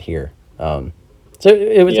up on it here. So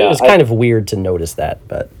it was kind of weird to notice that,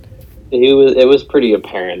 but it was pretty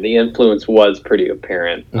apparent. The influence was pretty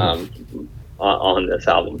apparent on this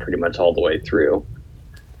album, pretty much all the way through.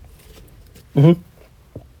 Mm-hmm.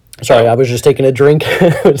 Sorry, I was just taking a drink.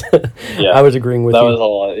 Yeah, I was agreeing with you. That was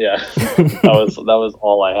all. Yeah, that was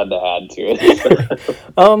all I had to add to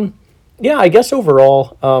it. Yeah, I guess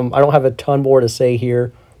overall, I don't have a ton more to say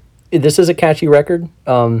here. This is a catchy record.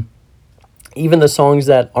 Even the songs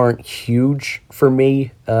that aren't huge for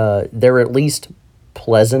me, they're at least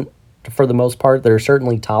pleasant for the most part. They're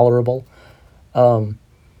certainly tolerable.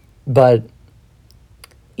 But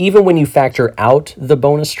even when you factor out the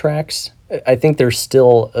bonus tracks, I think there's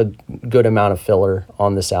still a good amount of filler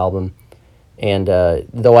on this album. And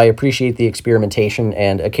though I appreciate the experimentation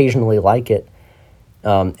and occasionally like it,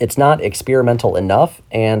 it's not experimental enough.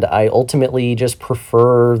 And I ultimately just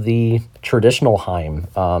prefer the traditional Haim.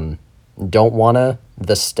 Don't Wanna,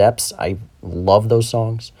 The Steps, I love those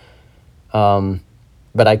songs.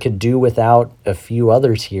 But I could do without a few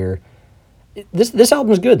others here. This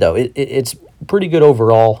album's good, though. It's pretty good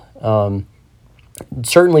overall.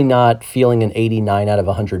 Certainly not feeling an 89 out of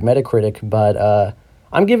 100 Metacritic, but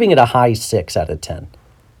I'm giving it a high 6 out of 10.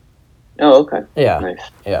 Oh, okay. Yeah.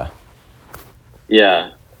 Nice. Yeah.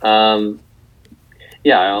 Yeah.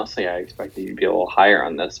 Yeah, honestly, I expected you to be a little higher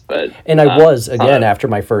on this, but... And I was, again, after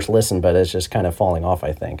my first listen, but it's just kind of falling off,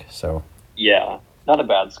 I think, so... Yeah, not a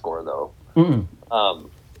bad score, though.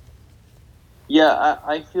 Yeah,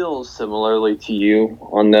 I feel similarly to you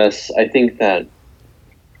on this. I think that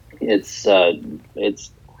it's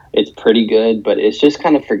pretty good, but it's just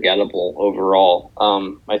kind of forgettable overall.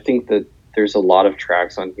 I think that there's a lot of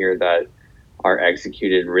tracks on here that are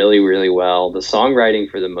executed really, really well. The songwriting,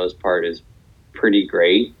 for the most part, is pretty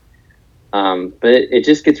great, but it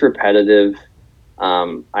just gets repetitive.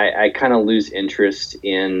 I kind of lose interest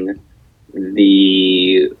in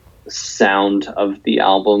the sound of the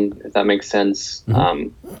album, if that makes sense.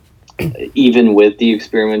 Even with the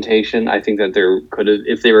experimentation, I think that there could have,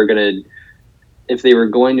 if they were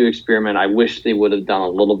going to experiment, I wish they would have done a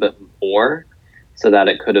little bit more, so that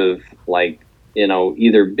it could have, like, you know,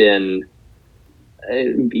 either been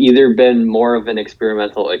more of an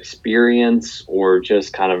experimental experience, or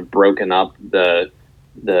just kind of broken up the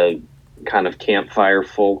kind of campfire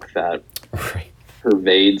folk that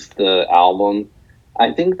pervades the album.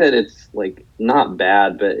 I think that it's, like, not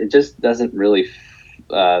bad, but it just doesn't really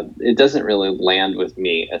land with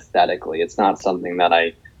me aesthetically. It's not something that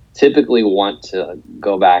I typically want to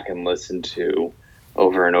go back and listen to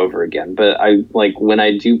over and over again. But I, like, when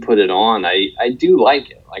I do put it on, I do like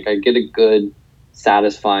it. Like, I get a good,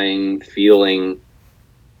 satisfying feeling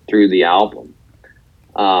through the album.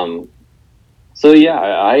 So yeah,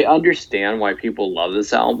 I understand why people love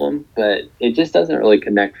this album, but it just doesn't really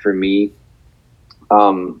connect for me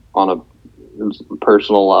on a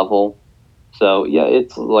personal level. So yeah,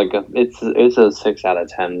 it's like it's a 6 out of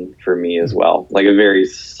 10 for me as well. Like a very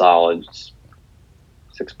solid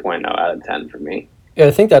 6.0 out of 10 for me. Yeah,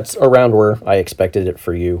 I think that's around where I expected it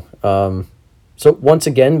for you. So once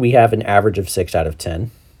again, we have an average of 6 out of 10,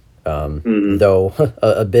 though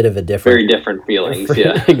a bit of a different... Very different feelings,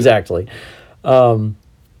 yeah. Exactly.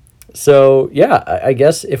 So yeah, I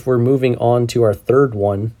guess if we're moving on to our third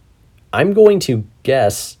one, I'm going to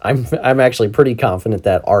guess, I'm actually pretty confident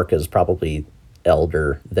that Arca is probably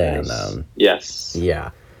elder than... Yes. Yeah.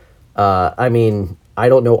 I mean, I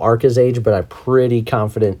don't know Arca's age, but I'm pretty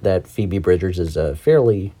confident that Phoebe Bridgers is a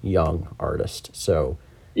fairly young artist, so...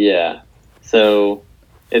 Yeah. So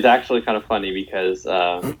it's actually kind of funny because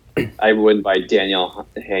I went by Daniel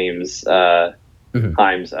Haim's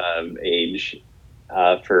age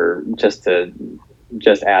for just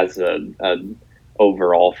as a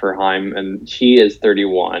overall for Haim, and she is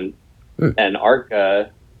 31, and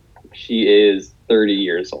Arca, she is 30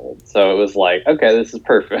 years old. So it was like, okay, this is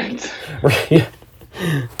perfect. Right.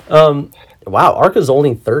 Wow, Arca's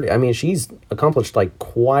only 30. I mean, she's accomplished like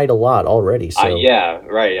quite a lot already. So Yeah,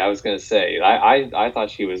 right. I was gonna say I thought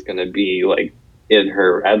she was gonna be like in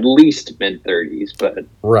her at least mid 30s, but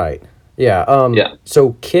right. Yeah. yeah.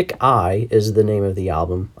 So Kick Eye is the name of the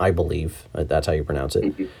album, I believe. That's how you pronounce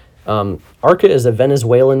it. Mhm. Arca is a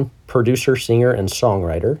Venezuelan producer, singer, and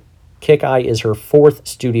songwriter. Kick Eye is her fourth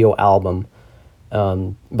studio album,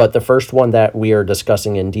 but the first one that we are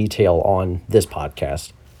discussing in detail on this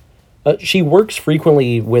podcast. She works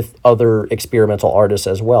frequently with other experimental artists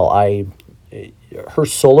as well. Her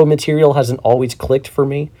solo material hasn't always clicked for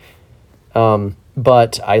me,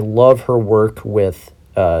 but I love her work with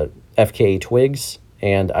FKA Twigs,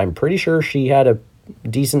 and I'm pretty sure she had a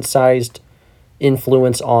decent sized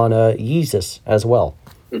influence on Yeezus as well.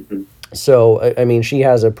 Mhm. So, I mean, she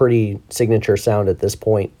has a pretty signature sound at this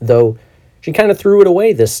point, though she kind of threw it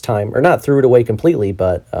away this time, or not threw it away completely,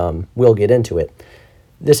 but we'll get into it.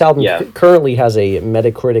 This album Yeah. currently has a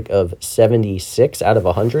Metacritic of 76 out of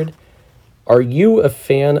 100. Are you a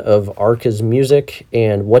fan of Arca's music,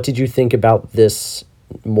 and what did you think about this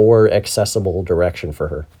more accessible direction for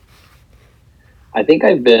her? I think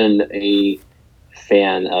I've been a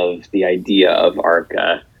fan of the idea of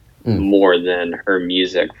Arca more than her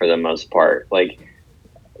music for the most part. Like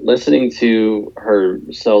listening to her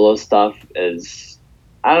solo stuff is,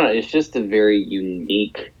 I don't know, it's just a very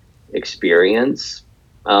unique experience.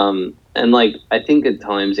 And like I think at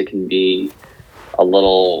times it can be a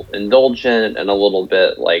little indulgent and a little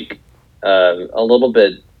bit like a little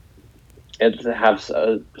bit it has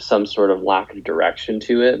some sort of lack of direction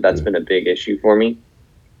to it. That's been a big issue for me.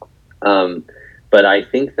 But I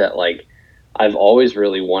think that like I've always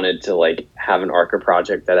really wanted to like have an Arca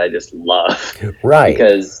project that I just love, Right.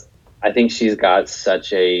 because I think she's got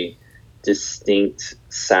such a distinct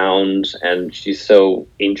sound and she's so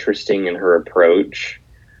interesting in her approach.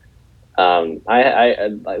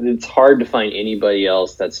 It's hard to find anybody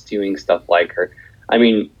else that's doing stuff like her. I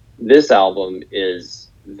mean, this album is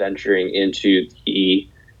venturing into the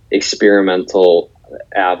experimental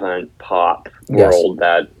avant pop Yes. world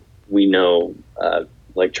that we know,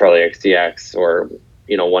 like Charlie XCX or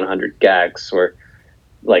 100 Gex or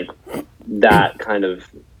like that kind of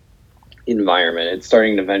environment. It's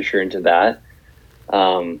starting to venture into that.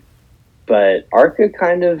 But Arca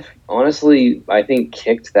kind of, honestly, I think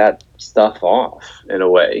kicked that stuff off in a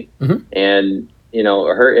way. Mhm. And,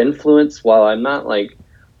 her influence, while I'm not like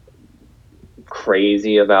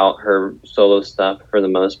crazy about her solo stuff for the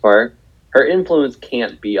most part, her influence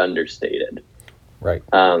can't be understated. Right.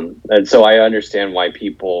 And so I understand why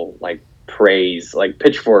people like praise, like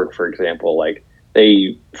Pitchfork, for example, like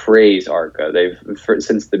they praise Arca.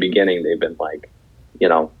 Since the beginning, they've been like,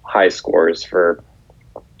 high scores for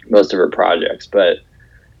most of her projects. But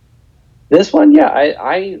this one, yeah,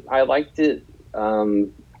 I liked it.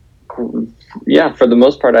 Yeah, for the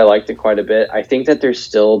most part, I liked it quite a bit. I think that there's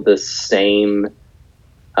still the same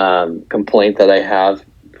complaint that I have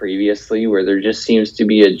previously, where there just seems to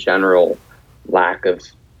be a general lack of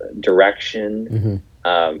direction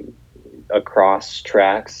across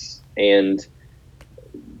tracks, and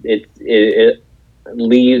it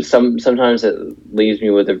leaves sometimes it leaves me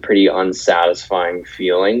with a pretty unsatisfying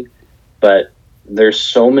feeling. But there's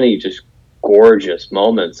so many just gorgeous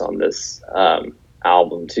moments on this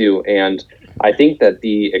album too, and I think that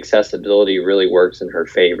the accessibility really works in her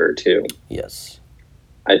favor too. Yes.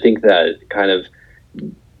 I think that kind of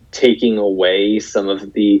taking away some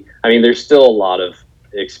of there's still a lot of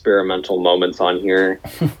experimental moments on here.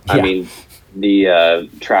 Yeah. I mean, the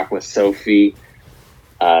track with Sophie,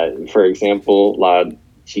 for example, La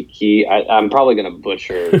Chiqui. I'm probably going to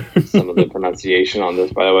butcher some of the pronunciation on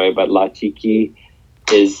this, by the way, but La Chiqui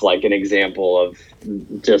is like an example of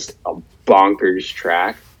just a bonkers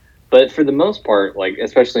track. But for the most part, like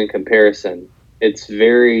especially in comparison, it's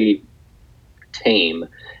very tame.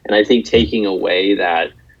 And I think taking away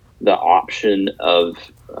the option of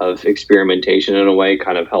experimentation in a way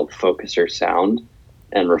kind of helped focus her sound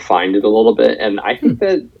and refined it a little bit. And I think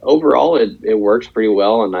that overall it works pretty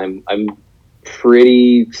well, and I'm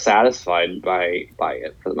pretty satisfied by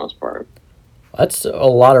it for the most part. That's a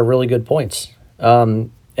lot of really good points.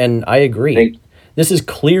 And I agree. This is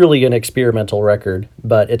clearly an experimental record,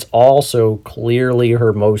 but it's also clearly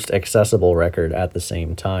her most accessible record at the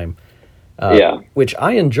same time. Which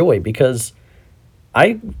I enjoy, because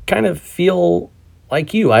I kind of feel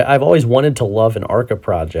like you. I've always wanted to love an Arca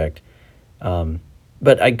project,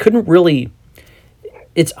 but I couldn't really.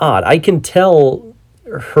 It's odd. I can tell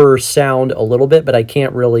her sound a little bit, but I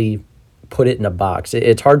can't really put it in a box.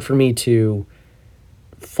 It's hard for me to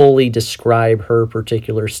fully describe her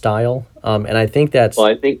particular style, and I think that's. Well,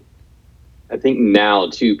 I think I think now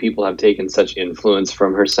too, people have taken such influence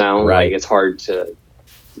from her sound. Right. Like it's hard to,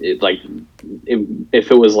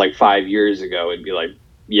 if it was like 5 years ago, it'd be like,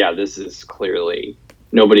 yeah, this is clearly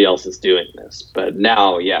nobody else is doing this. But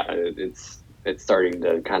now, yeah, it's starting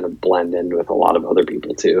to kind of blend in with a lot of other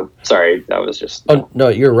people too. Sorry, that was just. Oh no,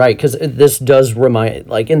 you're right, because this does remind,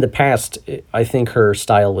 like in the past, I think her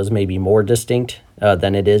style was maybe more distinct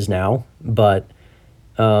than it is now, but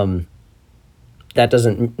that's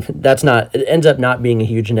not, it ends up not being a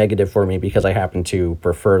huge negative for me because I happen to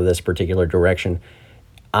prefer this particular direction.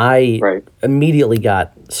 I Right. immediately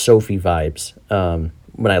got Sophie vibes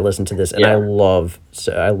when I listened to this, and Yeah.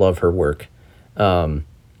 I love her work.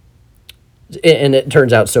 And it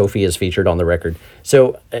turns out Sophie is featured on the record.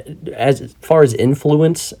 So as far as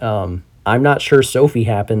influence, I'm not sure Sophie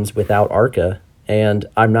happens without Arca, and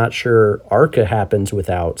I'm not sure Arca happens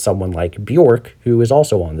without someone like Bjork, who is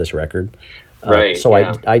also on this record. Right. So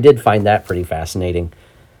yeah. I did find that pretty fascinating.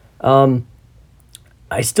 I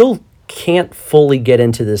still can't fully get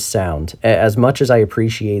into this sound as much as I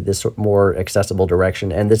appreciate this more accessible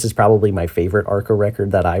direction, and this is probably my favorite Arca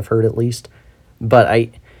record that I've heard at least. But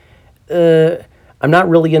I'm not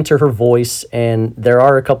really into her voice, and there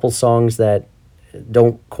are a couple songs that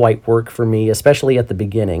don't quite work for me, especially at the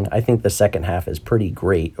beginning. I think the second half is pretty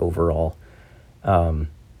great overall.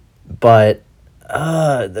 But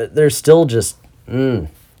there's still just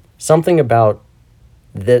something about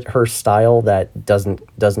that her style that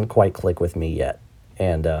doesn't quite click with me yet,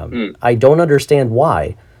 and I don't understand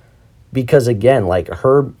why. Because again, like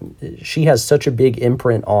she has such a big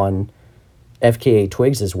imprint on FKA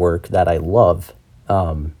Twigs' work that I love.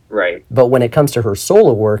 Right. But when it comes to her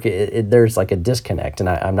solo work, there's like a disconnect, and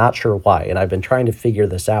I'm not sure why. And I've been trying to figure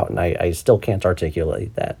this out, and I still can't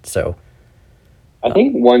articulate that. So I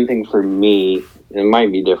think one thing for me, it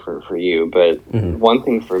might be different for you, but one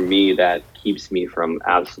thing for me that keeps me from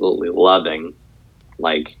absolutely loving,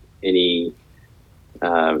 like any,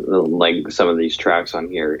 like some of these tracks on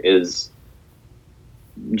here, is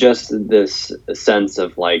just this sense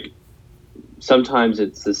of like, sometimes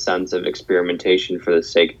it's the sense of experimentation for the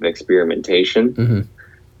sake of experimentation.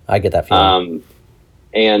 I get that feeling.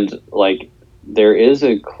 And like, there is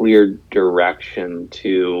a clear direction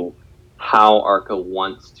to how Arca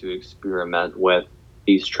wants to experiment with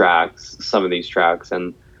these tracks, some of these tracks,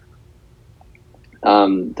 and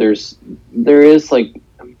there is like,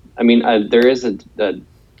 I mean, there is a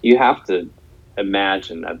you have to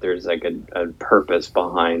imagine that there's like a purpose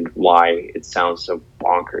behind why it sounds so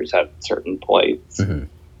bonkers at certain points.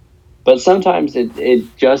 But sometimes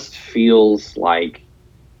it just feels like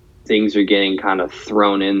things are getting kind of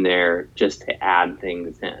thrown in there just to add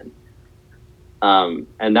things in.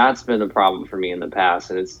 And that's been a problem for me in the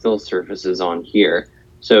past, and it still surfaces on here.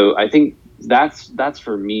 So I think that's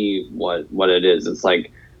for me what it is. It's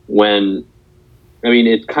like when, I mean,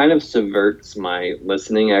 it kind of subverts my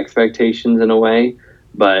listening expectations in a way,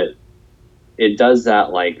 but it does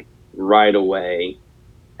that like right away.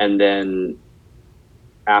 And then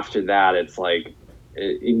after that, it's like,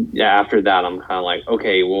 after that, I'm kind of like,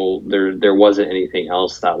 okay, well, there wasn't anything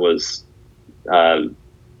else that was,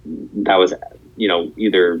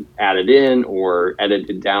 either added in or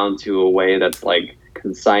edited down to a way that's like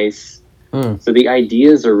concise. So the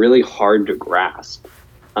ideas are really hard to grasp.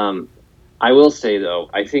 I will say though,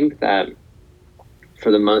 I think that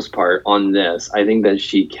for the most part on this, I think that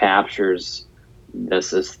she captures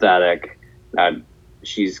this aesthetic that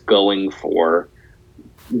she's going for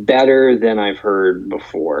better than I've heard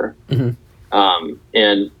before.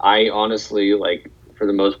 And I honestly, like, for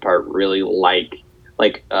the most part, really like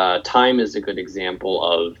Time is a good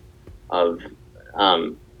example of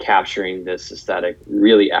capturing this aesthetic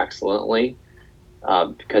really excellently,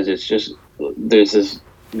 because it's just, there's this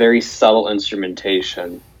very subtle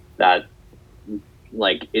instrumentation that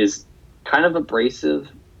like is kind of abrasive,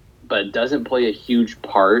 but doesn't play a huge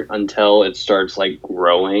part until it starts like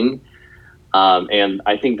growing. And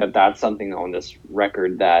I think that that's something on this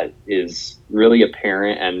record that is really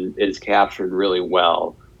apparent and is captured really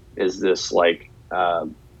well, is this like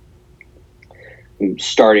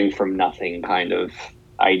starting from nothing kind of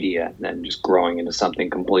idea and then just growing into something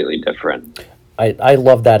completely different. I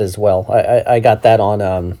love that as well. I got that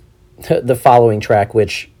on the following track,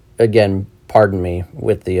 which, again, pardon me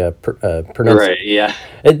with the pronunciation. Right, yeah.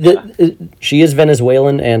 She is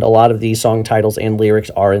Venezuelan, and a lot of these song titles and lyrics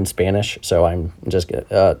are in Spanish, so I'm just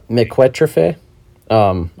Mequetrefe.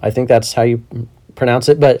 I think that's how you pronounce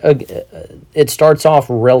it, but it starts off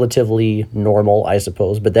relatively normal, I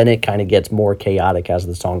suppose, but then it kind of gets more chaotic as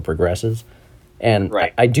the song progresses, and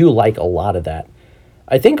I do like a lot of that.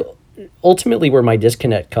 I think ultimately where my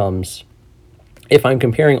disconnect comes if I'm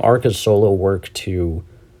comparing Arca's solo work to,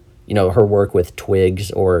 her work with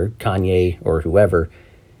Twigs or Kanye or whoever,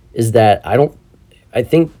 is that I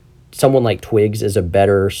think someone like Twigs is a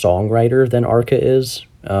better songwriter than Arca is.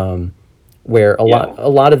 Where a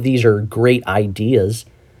lot of these are great ideas,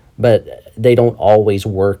 but they don't always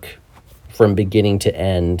work from beginning to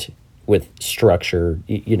end with structure,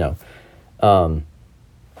 But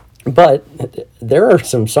there are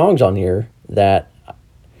some songs on here that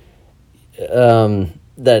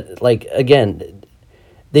like, again,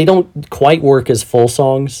 they don't quite work as full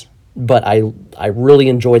songs, but I really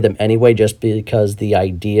enjoy them anyway, just because the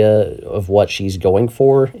idea of what she's going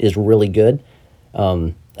for is really good.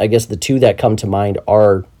 I guess the two that come to mind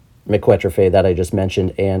are McQuetrefe that I just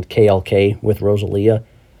mentioned and KLK with Rosalia.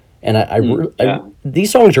 And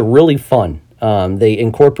these songs are really fun. They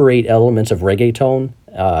incorporate elements of reggaeton,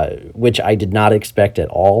 which I did not expect at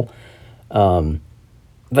all.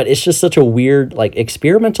 But it's just such a weird, like,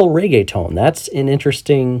 experimental reggaeton. That's an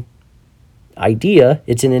interesting idea.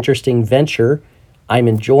 It's an interesting venture. I'm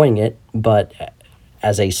enjoying it, but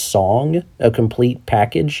as a song, a complete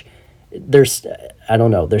package, I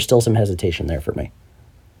don't know, there's still some hesitation there for me.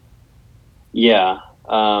 Yeah.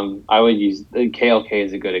 I would use KLK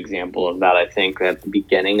as a good example of that. I think at the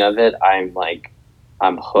beginning of it, I'm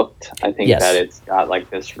hooked. I think that it's got like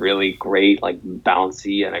this really great, like,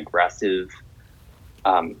 bouncy and aggressive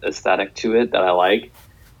aesthetic to it that I like.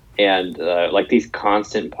 And like, these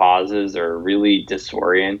constant pauses are really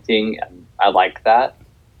disorienting, and I like that.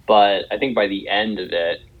 But I think by the end of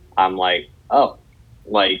it, I'm like, oh,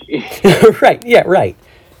 like, right. Yeah. Right.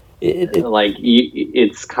 Like,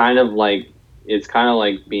 it's kind of like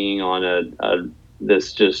being on a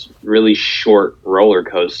this just really short roller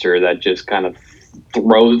coaster that just kind of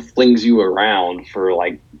flings you around for,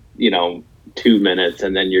 like, 2 minutes,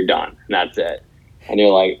 and then you're done, and that's it. And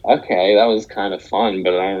you're like, okay, that was kind of fun,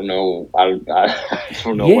 but I don't know, I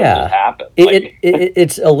don't know what just happened.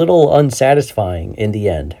 It's a little unsatisfying in the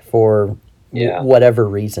end for whatever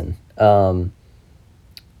reason.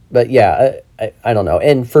 But yeah, I don't know.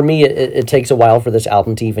 And for me, it takes a while for this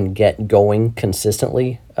album to even get going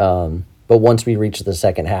consistently. But once we reach the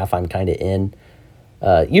second half, I'm kind of in.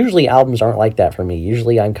 Usually albums aren't like that for me.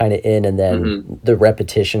 Usually I'm kind of in, and then the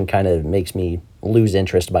repetition kind of makes me lose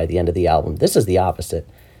interest by the end of the album. This is the opposite.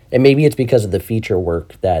 And maybe it's because of the feature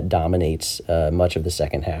work that dominates much of the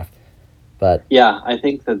second half. But yeah, I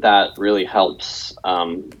think that really helps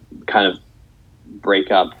kind of break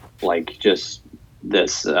up, like, just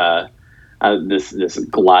this this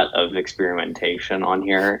glut of experimentation on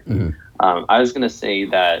here. I was going to say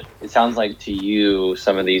that it sounds like to you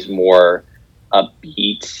some of these more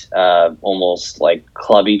upbeat, almost like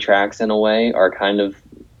clubby tracks in a way are kind of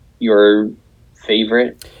your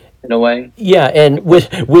favorite in a way. Yeah, and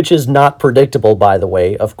which is not predictable, by the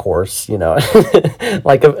way, of course,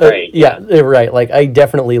 like right. Yeah, right. Like, I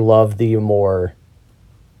definitely love the more,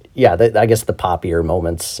 I guess the poppier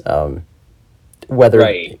moments. Whether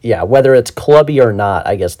it's clubby or not,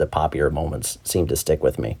 I guess the poppier moments seem to stick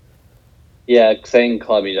with me. Yeah, saying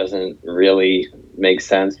clubby doesn't really make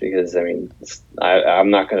sense, because I mean, I'm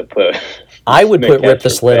not going to put. I would put "Rip the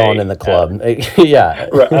Slit" on in the club. Yeah.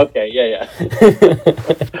 Right, okay. Yeah.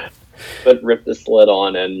 Put "Rip the Slit"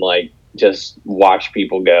 on and, like, just watch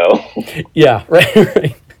people go. Yeah.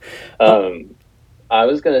 Right. I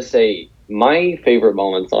was going to say my favorite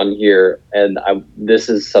moments on here, and this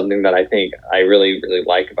is something that I think I really, really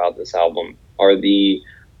like about this album, are the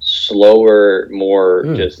slower, more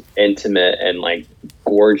just intimate and, like,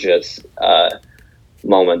 gorgeous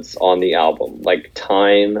moments on the album. Like,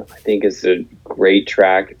 Time, I think, is a great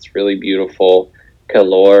track. It's really beautiful.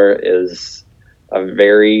 Calor is a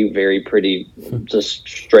very, very pretty, just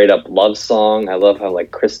straight up love song. I love how, like,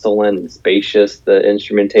 crystalline and spacious the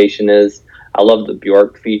instrumentation is. I love the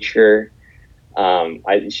Bjork feature.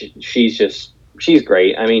 She's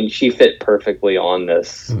great. I mean, she fit perfectly on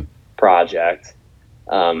this project.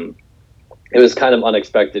 It was kind of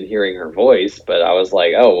unexpected hearing her voice, but I was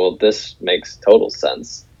like, oh, well, this makes total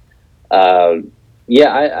sense. I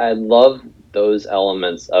love those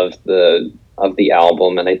elements of the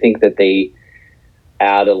album, and I think that they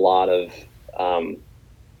add a lot of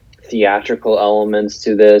theatrical elements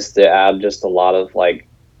to this. They add just a lot of, like,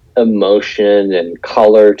 emotion and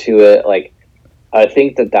color to it. Like, I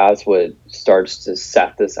think that's what starts to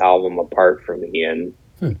set this album apart for me in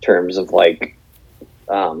terms of, like,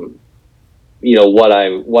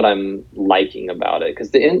 what I'm liking about it,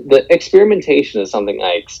 because the experimentation is something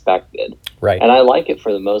I expected, right? And I like it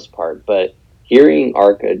for the most part. But hearing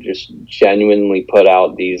Arca just genuinely put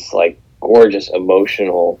out these, like, gorgeous,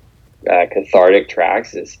 emotional, cathartic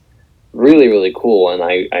tracks is really, really cool, and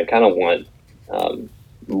I kind of want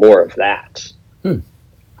more of that.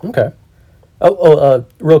 Okay.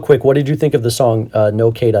 Real quick, what did you think of the song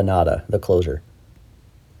 "No Queda Nada," the closer?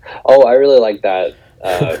 Oh, I really like that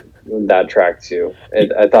track too.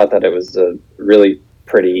 I thought that it was a really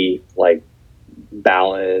pretty like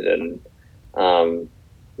ballad, and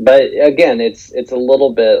but again, it's a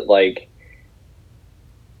little bit like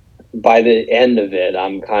by the end of it,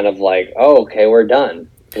 I'm kind of like, oh, okay, we're done.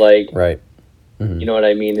 Like, Right. you know what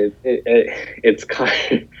I mean? It's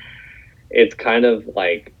kind of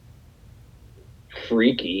like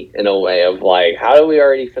freaky in a way of like, how do we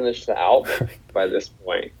already finish the album by this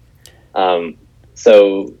point?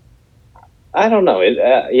 So I don't know.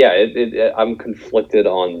 I'm conflicted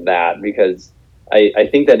on that because I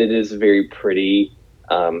think that it is a very pretty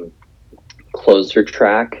closer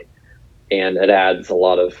track, and it adds a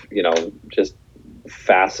lot of just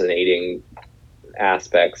fascinating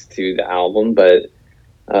aspects to the album. But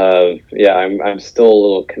yeah, I'm still a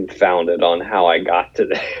little confounded on how I got to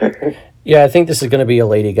there. Yeah, I think this is going to be a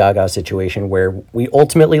Lady Gaga situation where we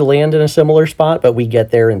ultimately land in a similar spot, but we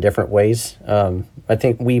get there in different ways. I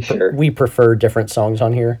think Sure. we prefer different songs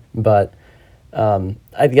on here, but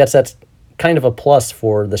I guess that's kind of a plus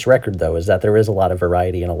for this record, though, is that there is a lot of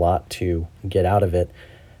variety and a lot to get out of it.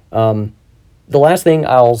 The last thing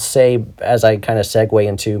I'll say as I kind of segue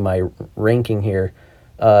into my ranking here,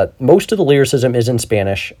 most of the lyricism is in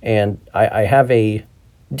Spanish, and I have a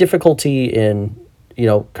difficulty in,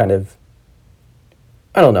 kind of,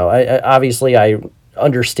 I don't know. Obviously I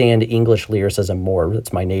understand English lyricism more.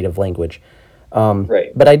 It's my native language.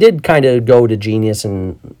 Right. But I did kind of go to Genius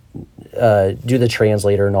and do the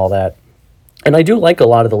translator and all that. And I do like a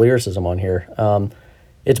lot of the lyricism on here.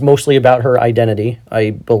 It's mostly about her identity.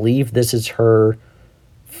 I believe this is her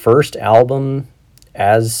first album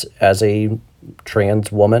as a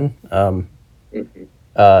trans woman. And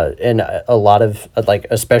a lot of like,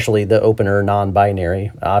 especially the opener,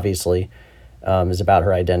 non-binary, obviously, is about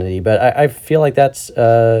her identity. But I feel like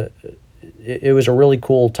it was a really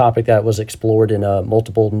cool topic that was explored in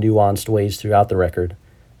multiple nuanced ways throughout the record.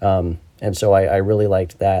 And so I really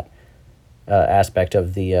liked that aspect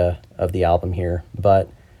of the album here. But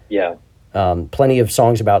Yeah. plenty of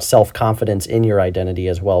songs about self-confidence in your identity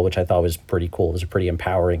as well, which I thought was pretty cool. It was a pretty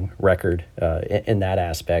empowering record in that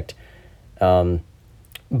aspect.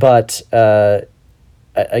 But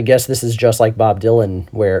I guess this is just like Bob Dylan,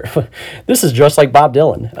 where this is just like Bob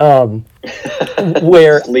Dylan,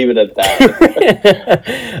 where Just leave it at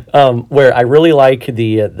that. where I really like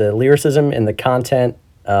the lyricism and the content,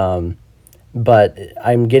 but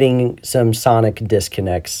I'm getting some sonic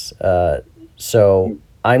disconnects. So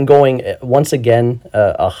I'm going once again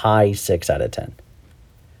a high 6 out of 10.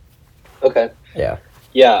 Okay. Yeah.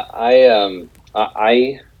 Yeah,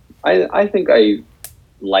 I think I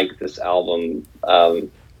like this album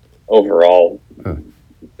overall.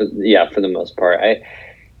 Yeah, for the most part.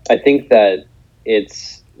 I think that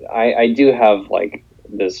I do have like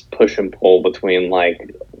this push and pull between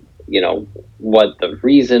like what the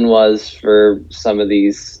reason was for some of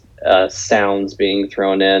these sounds being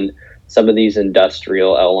thrown in. Some of these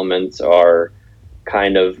industrial elements are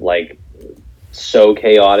kind of like so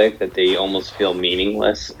chaotic that they almost feel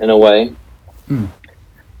meaningless in a way.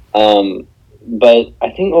 But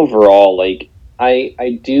I think overall, like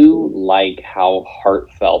I do like how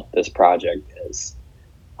heartfelt this project is,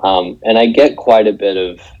 and I get quite a bit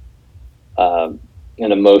of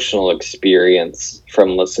an emotional experience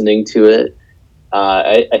from listening to it.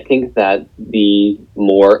 I think that the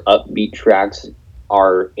more upbeat tracks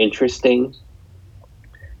are interesting,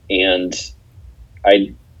 and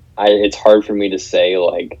it's hard for me to say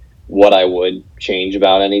like what I would change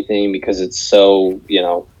about anything because it's so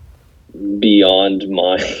beyond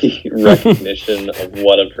my recognition of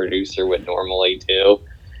what a producer would normally do.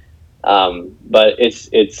 But it's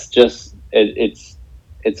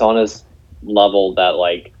on a level that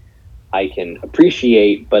like I can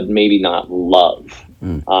appreciate, but maybe not love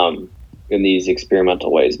in these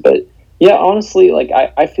experimental ways. But yeah, honestly, like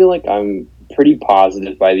I feel like I'm pretty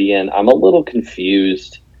positive by the end. I'm a little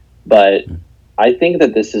confused, but I think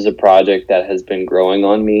that this is a project that has been growing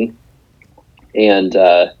on me. And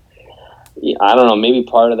I don't know, maybe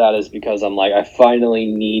part of that is because I'm like, I finally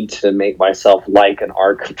need to make myself like an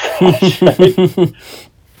art project.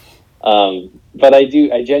 But I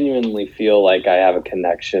genuinely feel like I have a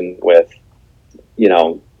connection with,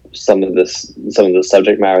 some of the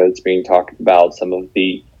subject matter that's being talked about, some of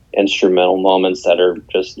the instrumental moments that are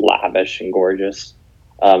just lavish and gorgeous.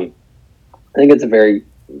 I think it's a very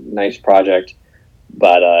nice project,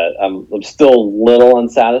 but I'm still a little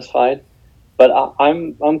unsatisfied. but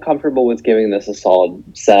I'm comfortable with giving this a solid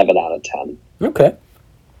 7 out of 10. Okay.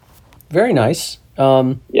 Very nice.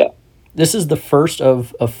 Yeah. This is the first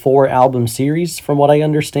of a 4 album series, from what I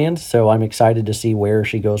understand. So I'm excited to see where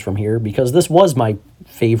she goes from here, because this was my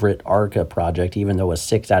favorite Arca project, even though a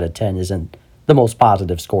 6 out of 10 isn't the most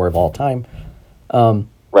positive score of all time.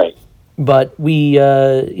 Right. But a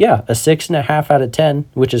 6.5 out of 10,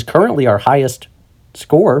 which is currently our highest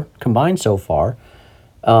score combined so far.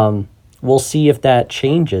 We'll see if that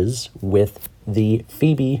changes with the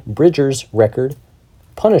Phoebe Bridgers record,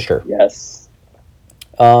 Punisher. Yes.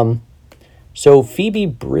 So Phoebe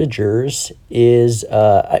Bridgers is,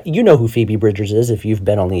 you know who Phoebe Bridgers is if you've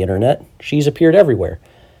been on the internet. She's appeared everywhere.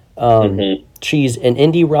 She's an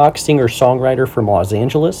indie rock singer-songwriter from Los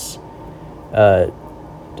Angeles,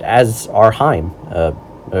 as are Haim. A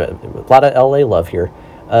lot of LA love here.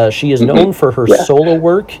 She is known for her solo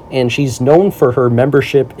work, and she's known for her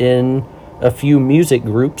membership in a few music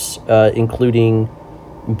groups, including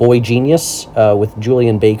Boy Genius with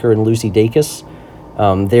Julian Baker and Lucy Dacus.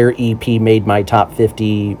 Their EP made my top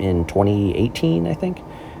 50 in 2018, I think.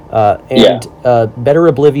 Better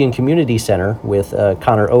Oblivion Community Center with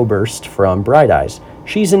Connor Oberst from Bright Eyes.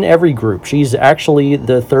 She's in every group. She's actually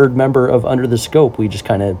the third member of Under the Scope. We just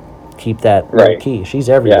kind of keep that low key. She's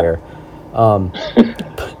everywhere.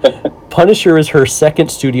 Punisher is her second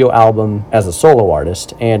studio album as a solo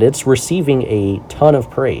artist, and it's receiving a ton of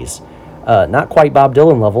praise. Not quite Bob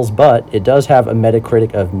Dylan levels, but it does have a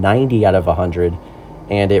Metacritic of 90 out of 100,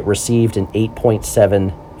 and it received an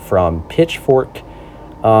 8.7 from Pitchfork.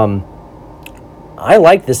 I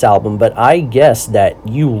like this album, but I guess that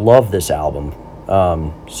you love this album.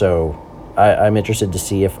 So I'm interested to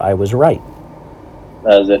see if I was right.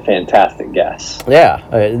 That was a fantastic guess. Yeah,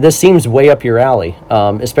 this seems way up your alley,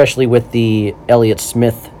 especially with the Elliott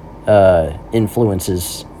Smith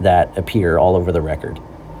influences that appear all over the record.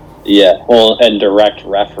 Yeah, well, and direct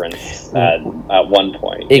reference at one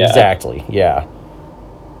point. Exactly, yeah.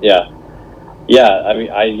 I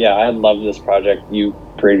mean, I love this project. You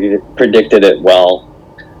predicted it well.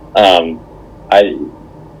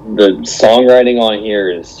 The songwriting on here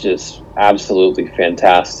is just absolutely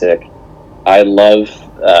fantastic. I love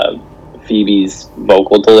Phoebe's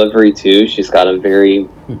vocal delivery too. She's got a very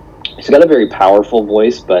powerful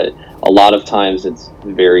voice, but a lot of times it's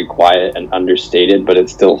very quiet and understated, but it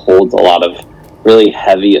still holds a lot of really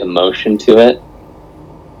heavy emotion to it.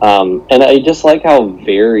 And I just like how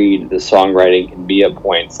varied the songwriting can be at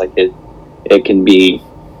points. Like it can be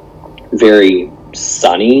very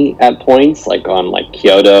sunny at points, like on like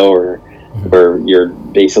Kyoto, or where you're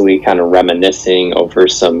basically kind of reminiscing over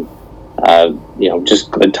some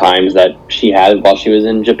just good times that she had while she was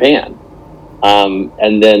in Japan.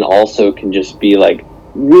 And then also can just be like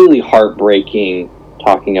really heartbreaking,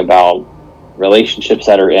 talking about relationships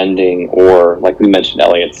that are ending, or like we mentioned,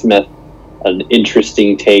 Elliott Smith, an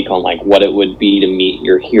interesting take on like what it would be to meet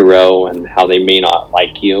your hero and how they may not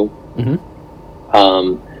like you.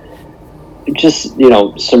 Just,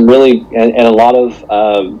 some really, and a lot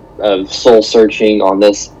of soul searching on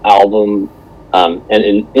this album.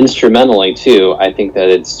 And instrumentally too, I think that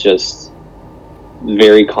it's just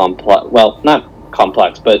very complex. Well, not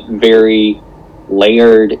complex, but very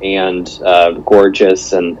layered and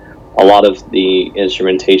gorgeous, and a lot of the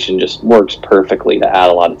instrumentation just works perfectly to add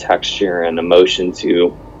a lot of texture and emotion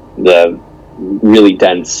to the really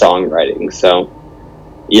dense songwriting. So,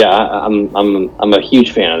 yeah, I'm a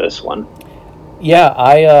huge fan of this one.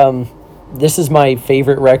 Yeah, this is my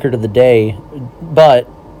favorite record of the day, but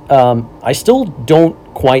I still don't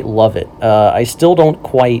quite love it. I still don't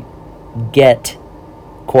quite get,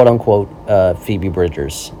 quote unquote, Phoebe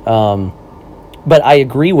Bridgers. But I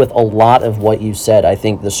agree with a lot of what you said. I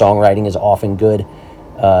think the songwriting is often good.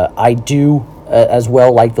 I do as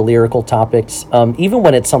well like the lyrical topics. Even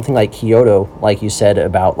when it's something like Kyoto, like you said,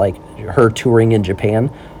 about like her touring in Japan.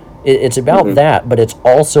 It's about that, but it's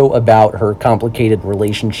also about her complicated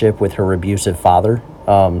relationship with her abusive father.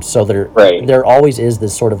 So there always is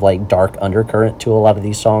this sort of like dark undercurrent to a lot of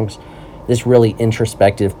these songs. This really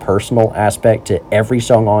introspective, personal aspect to every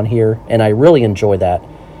song on here, and I really enjoy that.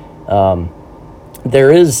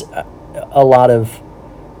 There is a lot of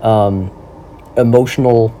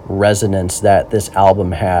emotional resonance that this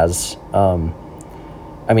album has.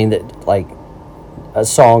 I mean, like a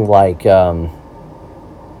song like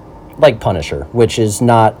Punisher, which is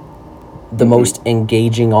not the most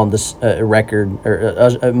engaging on this record,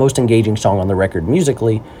 or most engaging song on the record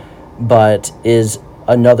musically, but is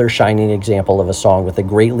another shining example of a song with a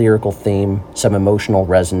great lyrical theme, some emotional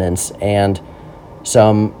resonance, and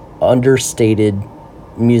some understated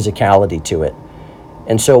musicality to it.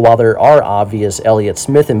 And so while there are obvious Elliott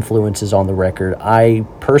Smith influences on the record, I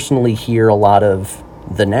personally hear a lot of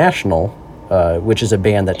The National, which is a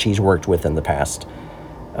band that she's worked with in the past.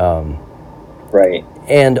 Right.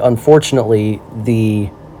 And unfortunately,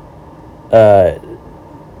 the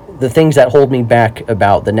things that hold me back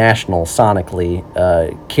about The National sonically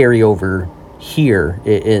carry over here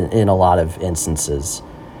in a lot of instances,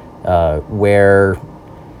 where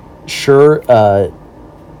sure,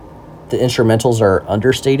 the instrumentals are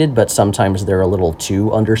understated, but sometimes they're a little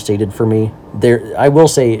too understated for me. I will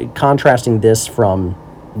say, contrasting this from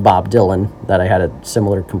Bob Dylan, that I had a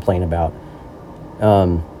similar complaint about,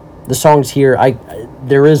 the songs here,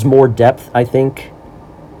 there is more depth, I think,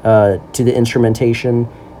 to the instrumentation.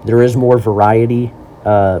 There is more variety,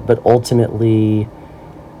 but ultimately,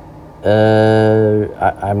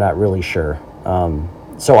 I'm not really sure.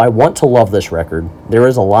 So I want to love this record. There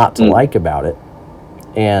is a lot to like about it,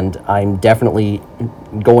 and I'm definitely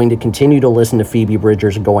going to continue to listen to Phoebe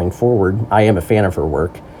Bridgers going forward. I am a fan of her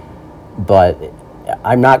work, but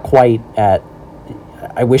I'm not quite at...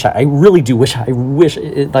 I really do wish,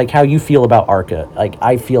 like how you feel about Arca, like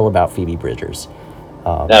I feel about Phoebe Bridgers.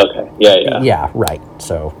 Okay. Yeah. Yeah, right.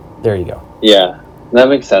 So there you go. Yeah, that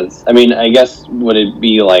makes sense. I mean, I guess would it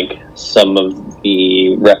be like some of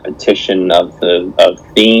the repetition of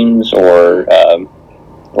themes, or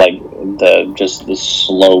like the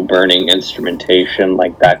slow burning instrumentation,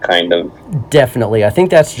 like that kind of? Definitely. I think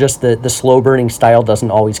that's just the slow burning style doesn't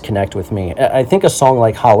always connect with me. I think a song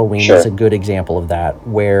like Halloween is a good example of that,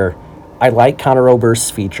 where I like Conor Oberst's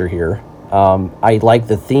feature here. I like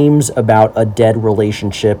the themes about a dead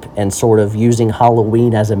relationship and sort of using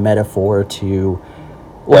Halloween as a metaphor to,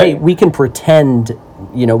 well, hey, we can pretend,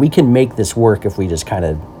 we can make this work if we just kind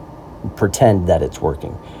of pretend that it's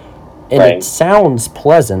working. And it sounds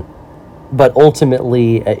pleasant, but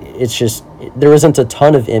ultimately it's just, there isn't a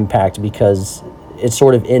ton of impact because it's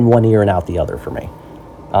sort of in one ear and out the other for me.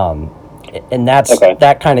 And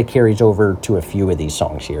that kind of carries over to a few of these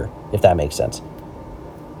songs here, if that makes sense.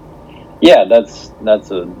 Yeah, that's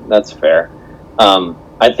fair.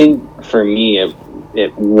 I think for me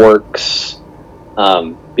it works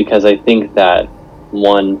because I think that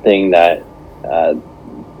one thing that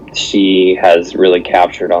she has really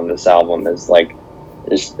captured on this album is like,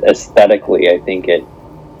 just aesthetically, I think it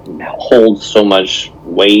holds so much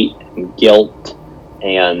weight and guilt,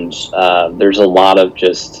 and there's a lot of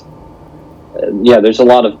there's a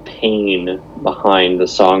lot of pain behind the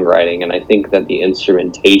songwriting, and I think that the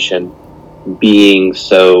instrumentation being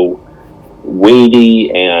so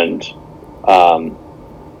weighty and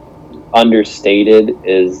understated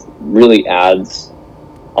really adds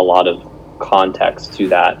a lot of context to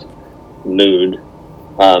that mood.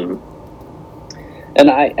 And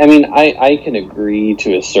I mean, I can agree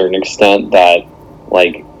to a certain extent that,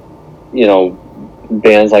 like,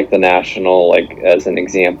 bands like The National, like, as an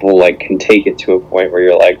example, like, can take it to a point where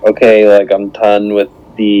you're like, okay, like, I'm done with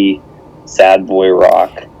the sad boy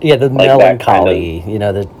rock. Yeah, the like melancholy, kind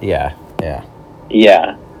of, yeah.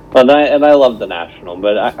 Yeah. And I love The National,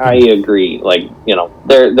 but I agree, like,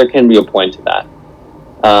 there can be a point to that.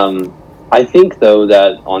 I think, though,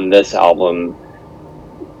 that on this album,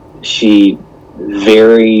 she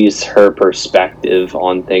varies her perspective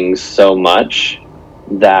on things so much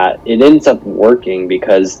that it ends up working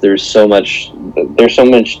because there's so much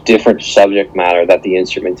different subject matter that the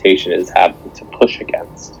instrumentation is having to push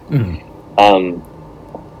against.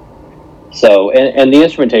 So and the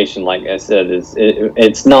instrumentation, like I said,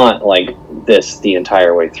 it's not like this the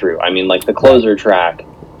entire way through. I mean, like the closer track.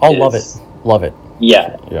 Love it.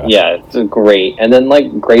 Yeah, it's great. And then like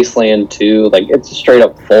Graceland too, like it's a straight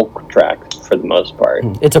up folk track for the most part.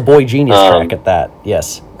 It's a Boy Genius track at that.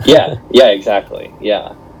 Yes. yeah, exactly.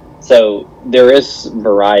 Yeah. So there is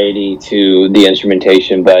variety to the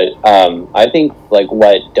instrumentation, but I think like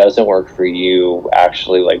what doesn't work for you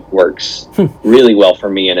actually like works really well for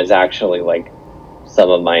me, and is actually like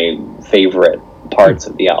some of my favorite parts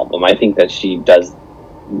of the album. I think that she does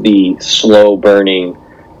the slow burning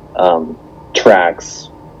tracks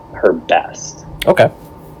her best. Okay,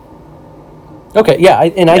 yeah,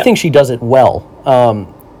 I think she does it well.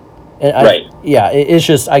 It's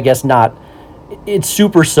just, I guess, not. It's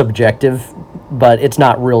super subjective, but it's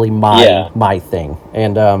not really my thing.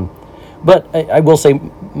 And but I will say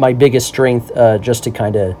my biggest strength, just to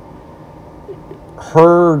kind of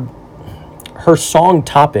her song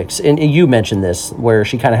topics, and you mentioned this, where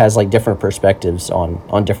she kind of has like different perspectives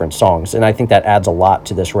on different songs, and I think that adds a lot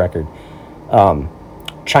to this record.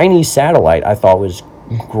 Chinese Satellite, I thought, was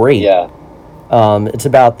great. Yeah. It's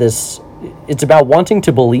about wanting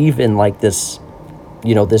to believe in like this,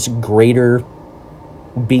 this greater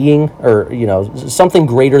being, or something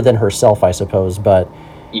greater than herself, I suppose. But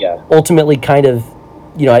Yeah. ultimately, kind of,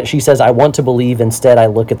 she says, "I want to believe. Instead, I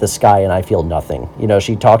look at the sky and I feel nothing."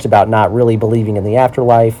 She talks about not really believing in the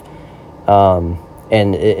afterlife,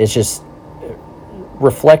 and it's just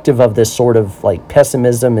reflective of this sort of like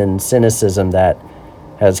pessimism and cynicism that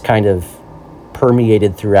has kind of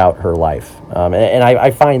permeated throughout her life. And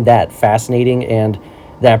I find that fascinating, and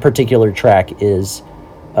that particular track is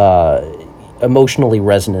emotionally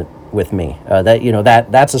resonant with me.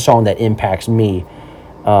 That's a song that impacts me.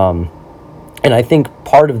 And I think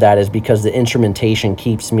part of that is because the instrumentation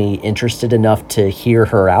keeps me interested enough to hear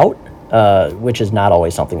her out, which is not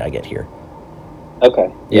always something I get here.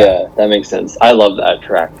 Okay. Yeah, that makes sense. I love that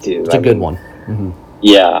track too. It's a good one. Mm-hmm.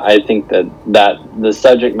 Yeah, I think that the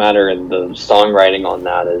subject matter and the songwriting on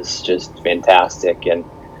that is just fantastic. And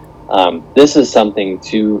this is something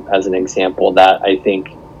too, as an example, that I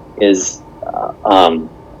think is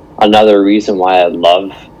another reason why I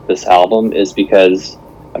love this album, is because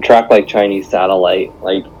a track like Chinese Satellite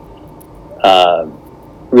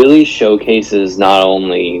really showcases not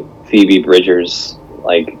only Phoebe Bridgers'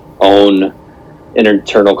 own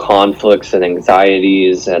internal conflicts and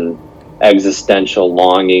anxieties and existential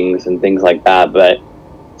longings and things like that, but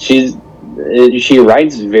she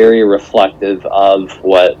writes very reflective of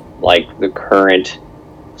what the current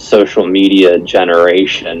social media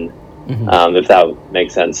generation, if that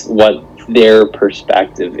makes sense, what their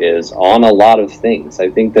perspective is on a lot of things. I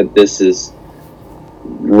think that this is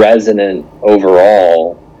resonant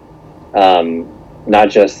overall, not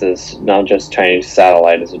just Chinese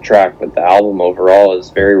Satellite as a track, but the album overall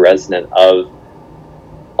is very resonant of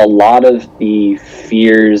a lot of the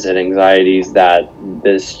fears and anxieties that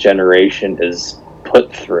this generation is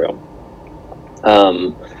put through.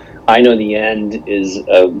 I Know the End is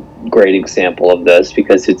a great example of this,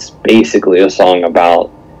 because it's basically a song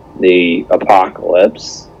about the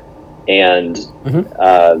apocalypse, and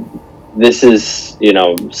this is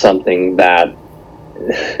something that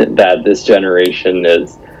that this generation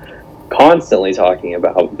is constantly talking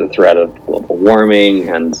about, the threat of global warming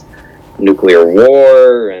and nuclear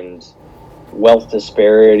war and wealth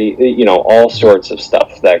disparity, all sorts of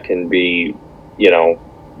stuff that can be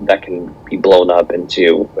blown up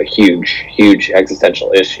into a huge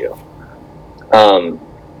existential issue.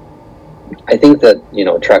 I think that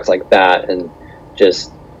tracks like that, and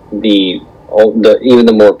just the even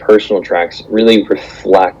the more personal tracks, really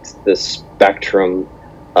reflect the spectrum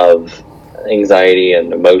of anxiety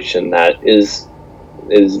and emotion that is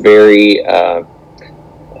very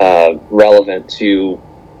relevant to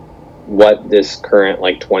what this current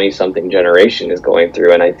 20-something generation is going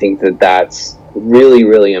through. And I think that that's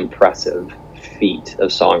really impressive feat of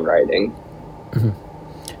songwriting. Mm-hmm.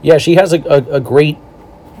 Yeah, she has a great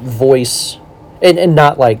voice, and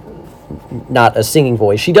not a singing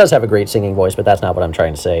voice. She does have a great singing voice, but that's not what I'm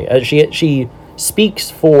trying to say. She speaks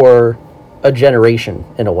for a generation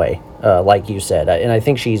in a way, like you said, and I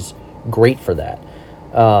think she's great for that.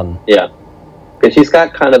 Yeah, because she's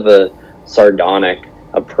got kind of a sardonic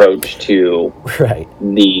approach to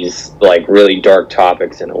these really dark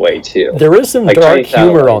topics in a way too. There is some dark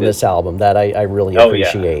humor on this album that I really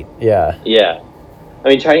appreciate. Yeah. I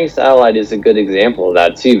mean, Chinese Satellite is a good example of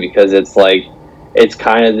that too, because it's it's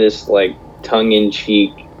kind of this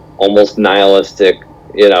tongue-in-cheek, almost nihilistic,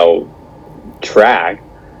 track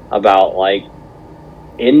about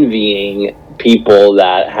envying people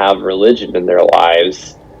that have religion in their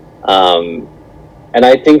lives. And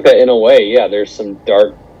I think that in a way, there's some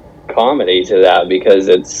dark comedy to that, because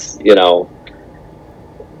it's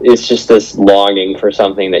it's just this longing for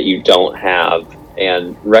something that you don't have,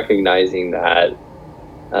 and recognizing that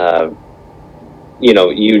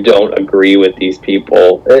you don't agree with these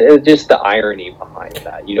people. It's just the irony behind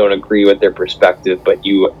that. You don't agree with their perspective, but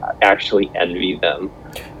you actually envy them.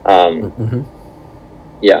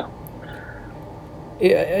 Yeah.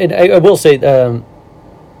 And I will say,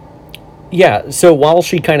 so while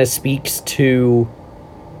she kind of speaks to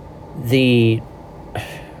the,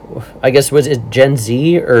 I guess, was it Gen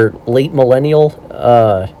Z or late millennial?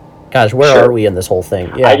 Gosh, where are we in this whole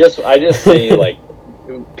thing? Yeah. I just say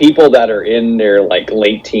people that are in their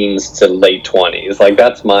late teens to late 20s.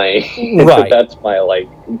 That's my that's my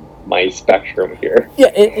my spectrum here.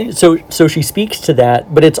 Yeah, so she speaks to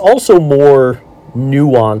that, but it's also more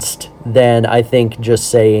nuanced than I think just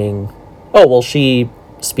saying, oh well, she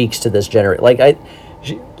speaks to this generation.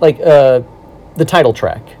 The title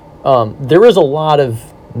track. There is a lot of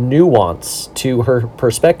nuance to her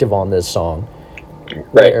perspective on this song.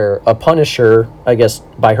 Right. Where a punisher, I guess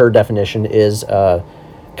by her definition, is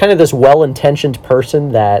kind of this well-intentioned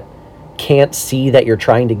person that can't see that you're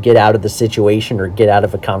trying to get out of the situation or get out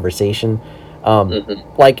of a conversation.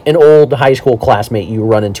 Like an old high school classmate you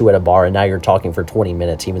run into at a bar, and now you're talking for 20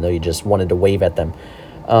 minutes, even though you just wanted to wave at them.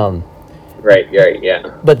 Right,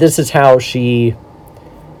 yeah. But this is how she,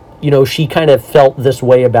 she kind of felt this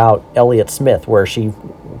way about Elliott Smith, where she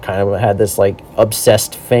kind of had this like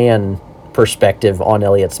obsessed fan perspective on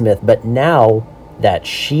Elliott Smith. But now that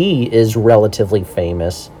she is relatively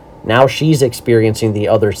famous, now she's experiencing the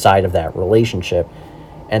other side of that relationship.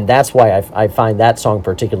 And that's why I find that song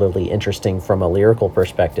particularly interesting from a lyrical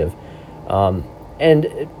perspective.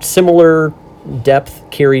 And similar depth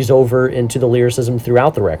carries over into the lyricism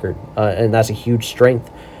throughout the record. And that's a huge strength.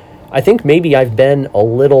 I think maybe I've been a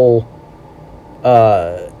little...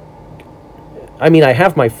 I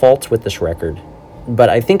have my faults with this record, but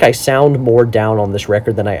I think I sound more down on this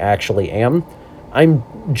record than I actually am. I'm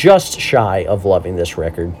just shy of loving this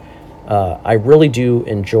record. I really do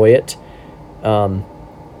enjoy it.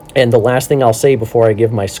 And the last thing I'll say before I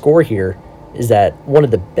give my score here is that one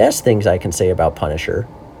of the best things I can say about Punisher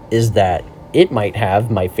is that it might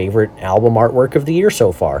have my favorite album artwork of the year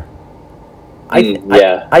so far.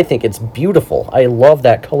 I think it's beautiful. I love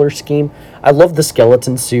that color scheme. I love the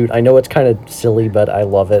skeleton suit. I know it's kind of silly, but I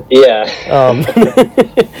love it. Yeah.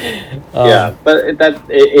 Yeah, but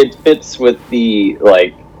it fits with the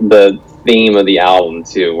theme of the album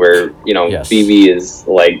too, where Yes.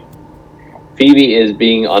 Phoebe is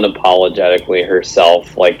being unapologetically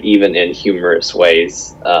herself, like even in humorous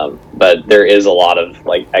ways. But there is a lot of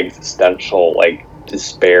like existential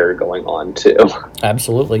despair going on too.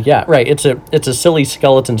 Absolutely, yeah, right. It's a silly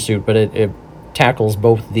skeleton suit, but it tackles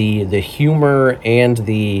both the humor and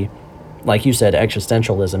the, like you said,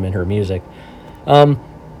 existentialism in her music. So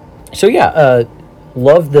yeah,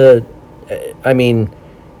 love the,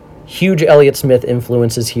 huge Elliott Smith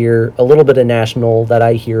influences here, a little bit of National that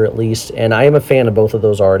I hear at least, and I am a fan of both of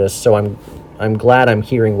those artists, so I'm glad I'm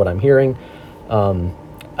hearing what I'm hearing. Of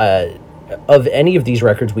any of these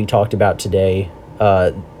records we talked about today,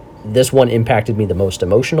 this one impacted me the most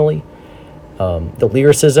emotionally. The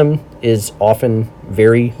lyricism is often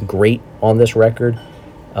very great on this record.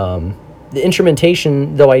 The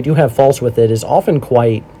instrumentation, though I do have faults with it, is often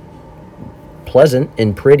quite pleasant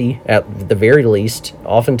and pretty at the very least.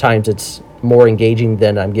 Oftentimes it's more engaging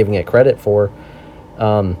than I'm giving it credit for.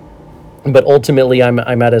 But ultimately I'm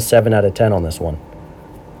at a 7 out of 10 on this one.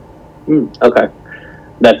 Okay.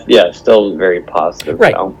 That's still very positive.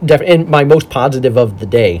 Right. And my most positive of the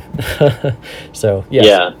day. So, yes.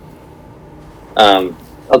 Yeah.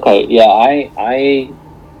 Okay. Yeah, I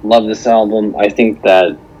love this album. I think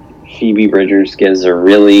that Phoebe Bridgers gives a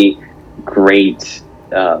really great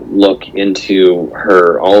look into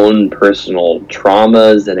her own personal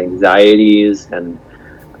traumas and anxieties and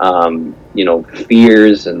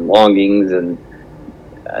fears and longings, and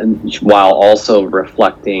while also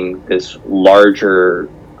reflecting this larger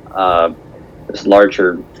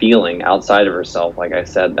feeling outside of herself. Like I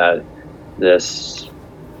said, that this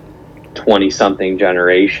 20-something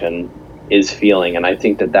generation is feeling, and I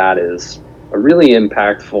think that is a really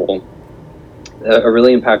impactful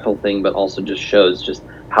thing, but also just shows just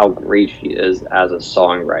how great she is as a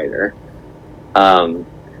songwriter.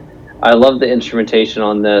 I love the instrumentation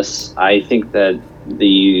on this. I think that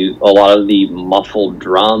a lot of the muffled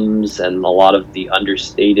drums and a lot of the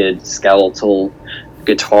understated skeletal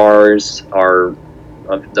guitars are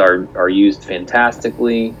used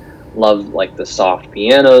fantastically. Love the soft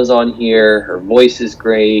pianos on here. Her voice is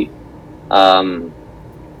great. There's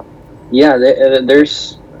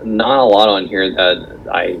not a lot on here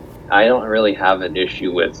that I don't really have an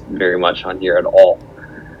issue with very much on here at all.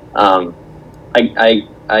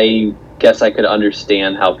 I guess I could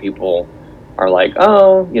understand how people are like,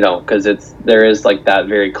 oh, because there is that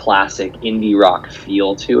very classic indie rock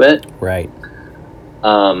feel to it. Right.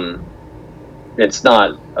 It's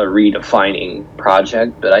not a redefining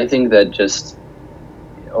project, but I think that just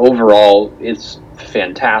overall it's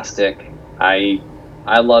fantastic. I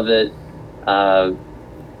love it.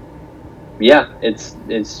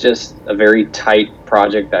 It's just a very tight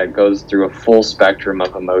project that goes through a full spectrum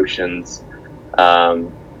of emotions.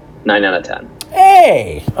 9 out of 10.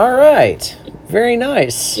 Hey, all right, very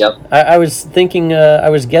nice. Yep. I was thinking, I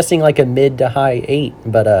was guessing a mid to high 8,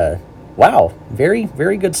 but wow, very,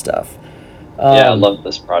 very good stuff. I love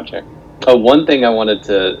this project. Oh, one thing I wanted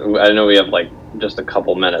to, I know we have just a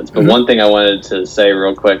couple minutes, but one thing I wanted to say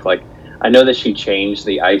real quick, I know that she changed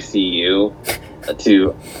the ICU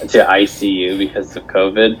to ICU because of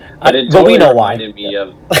COVID, but it But we totally know why. reminded me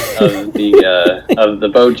of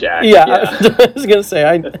the BoJack. Yeah, I was gonna say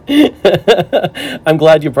I'm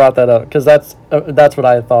glad you brought that up because that's what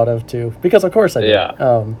I thought of too. Because of course I did.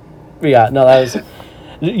 Yeah. Yeah. No, that was.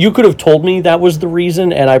 You could have told me that was the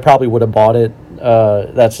reason, and I probably would have bought it.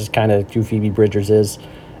 That's just kind of who Phoebe Bridgers is.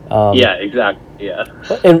 Yeah, exactly. Yeah.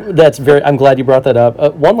 And I'm glad you brought that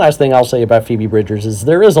up. One last thing I'll say about Phoebe Bridgers is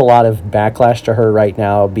there is a lot of backlash to her right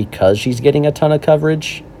now because she's getting a ton of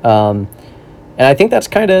coverage. And I think that's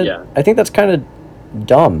kind of, Yeah.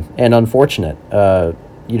 dumb and unfortunate.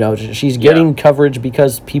 She's getting coverage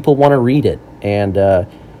because people want to read it. And,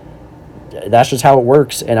 that's just how it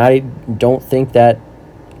works. And I don't think that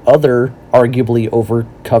other arguably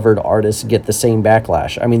over-covered artists get the same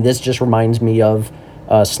backlash. I mean, this just reminds me of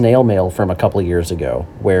Snail Mail from a couple of years ago,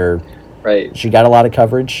 where Right. she got a lot of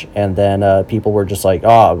coverage, and then people were just like,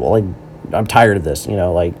 "Oh, well, I'm tired of this."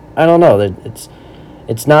 I don't know.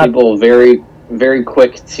 It's not People very, very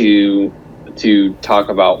quick to talk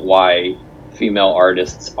about why female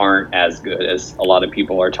artists aren't as good as a lot of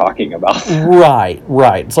people are talking about.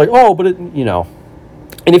 right. It's like, oh, but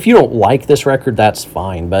and if you don't like this record, that's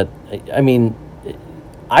fine. But I mean,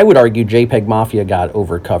 I would argue JPEG Mafia got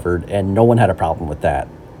overcovered, and no one had a problem with that.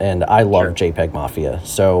 And I love JPEG Mafia.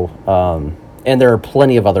 So, and there are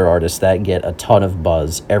plenty of other artists that get a ton of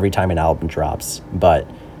buzz every time an album drops. But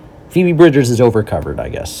Phoebe Bridgers is overcovered, I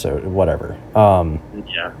guess. So whatever.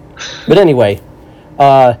 Yeah. But anyway,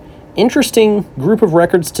 interesting group of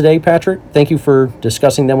records today, Patrick. Thank you for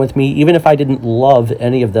discussing them with me. Even if I didn't love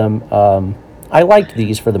any of them, I liked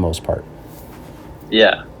these for the most part.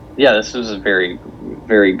 Yeah. Yeah, this was a very,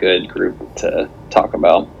 very good group to talk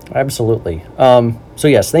about. Absolutely. So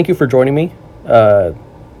yes, thank you for joining me.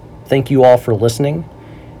 Thank you all for listening,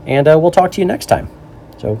 and we'll talk to you next time.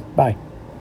 So bye.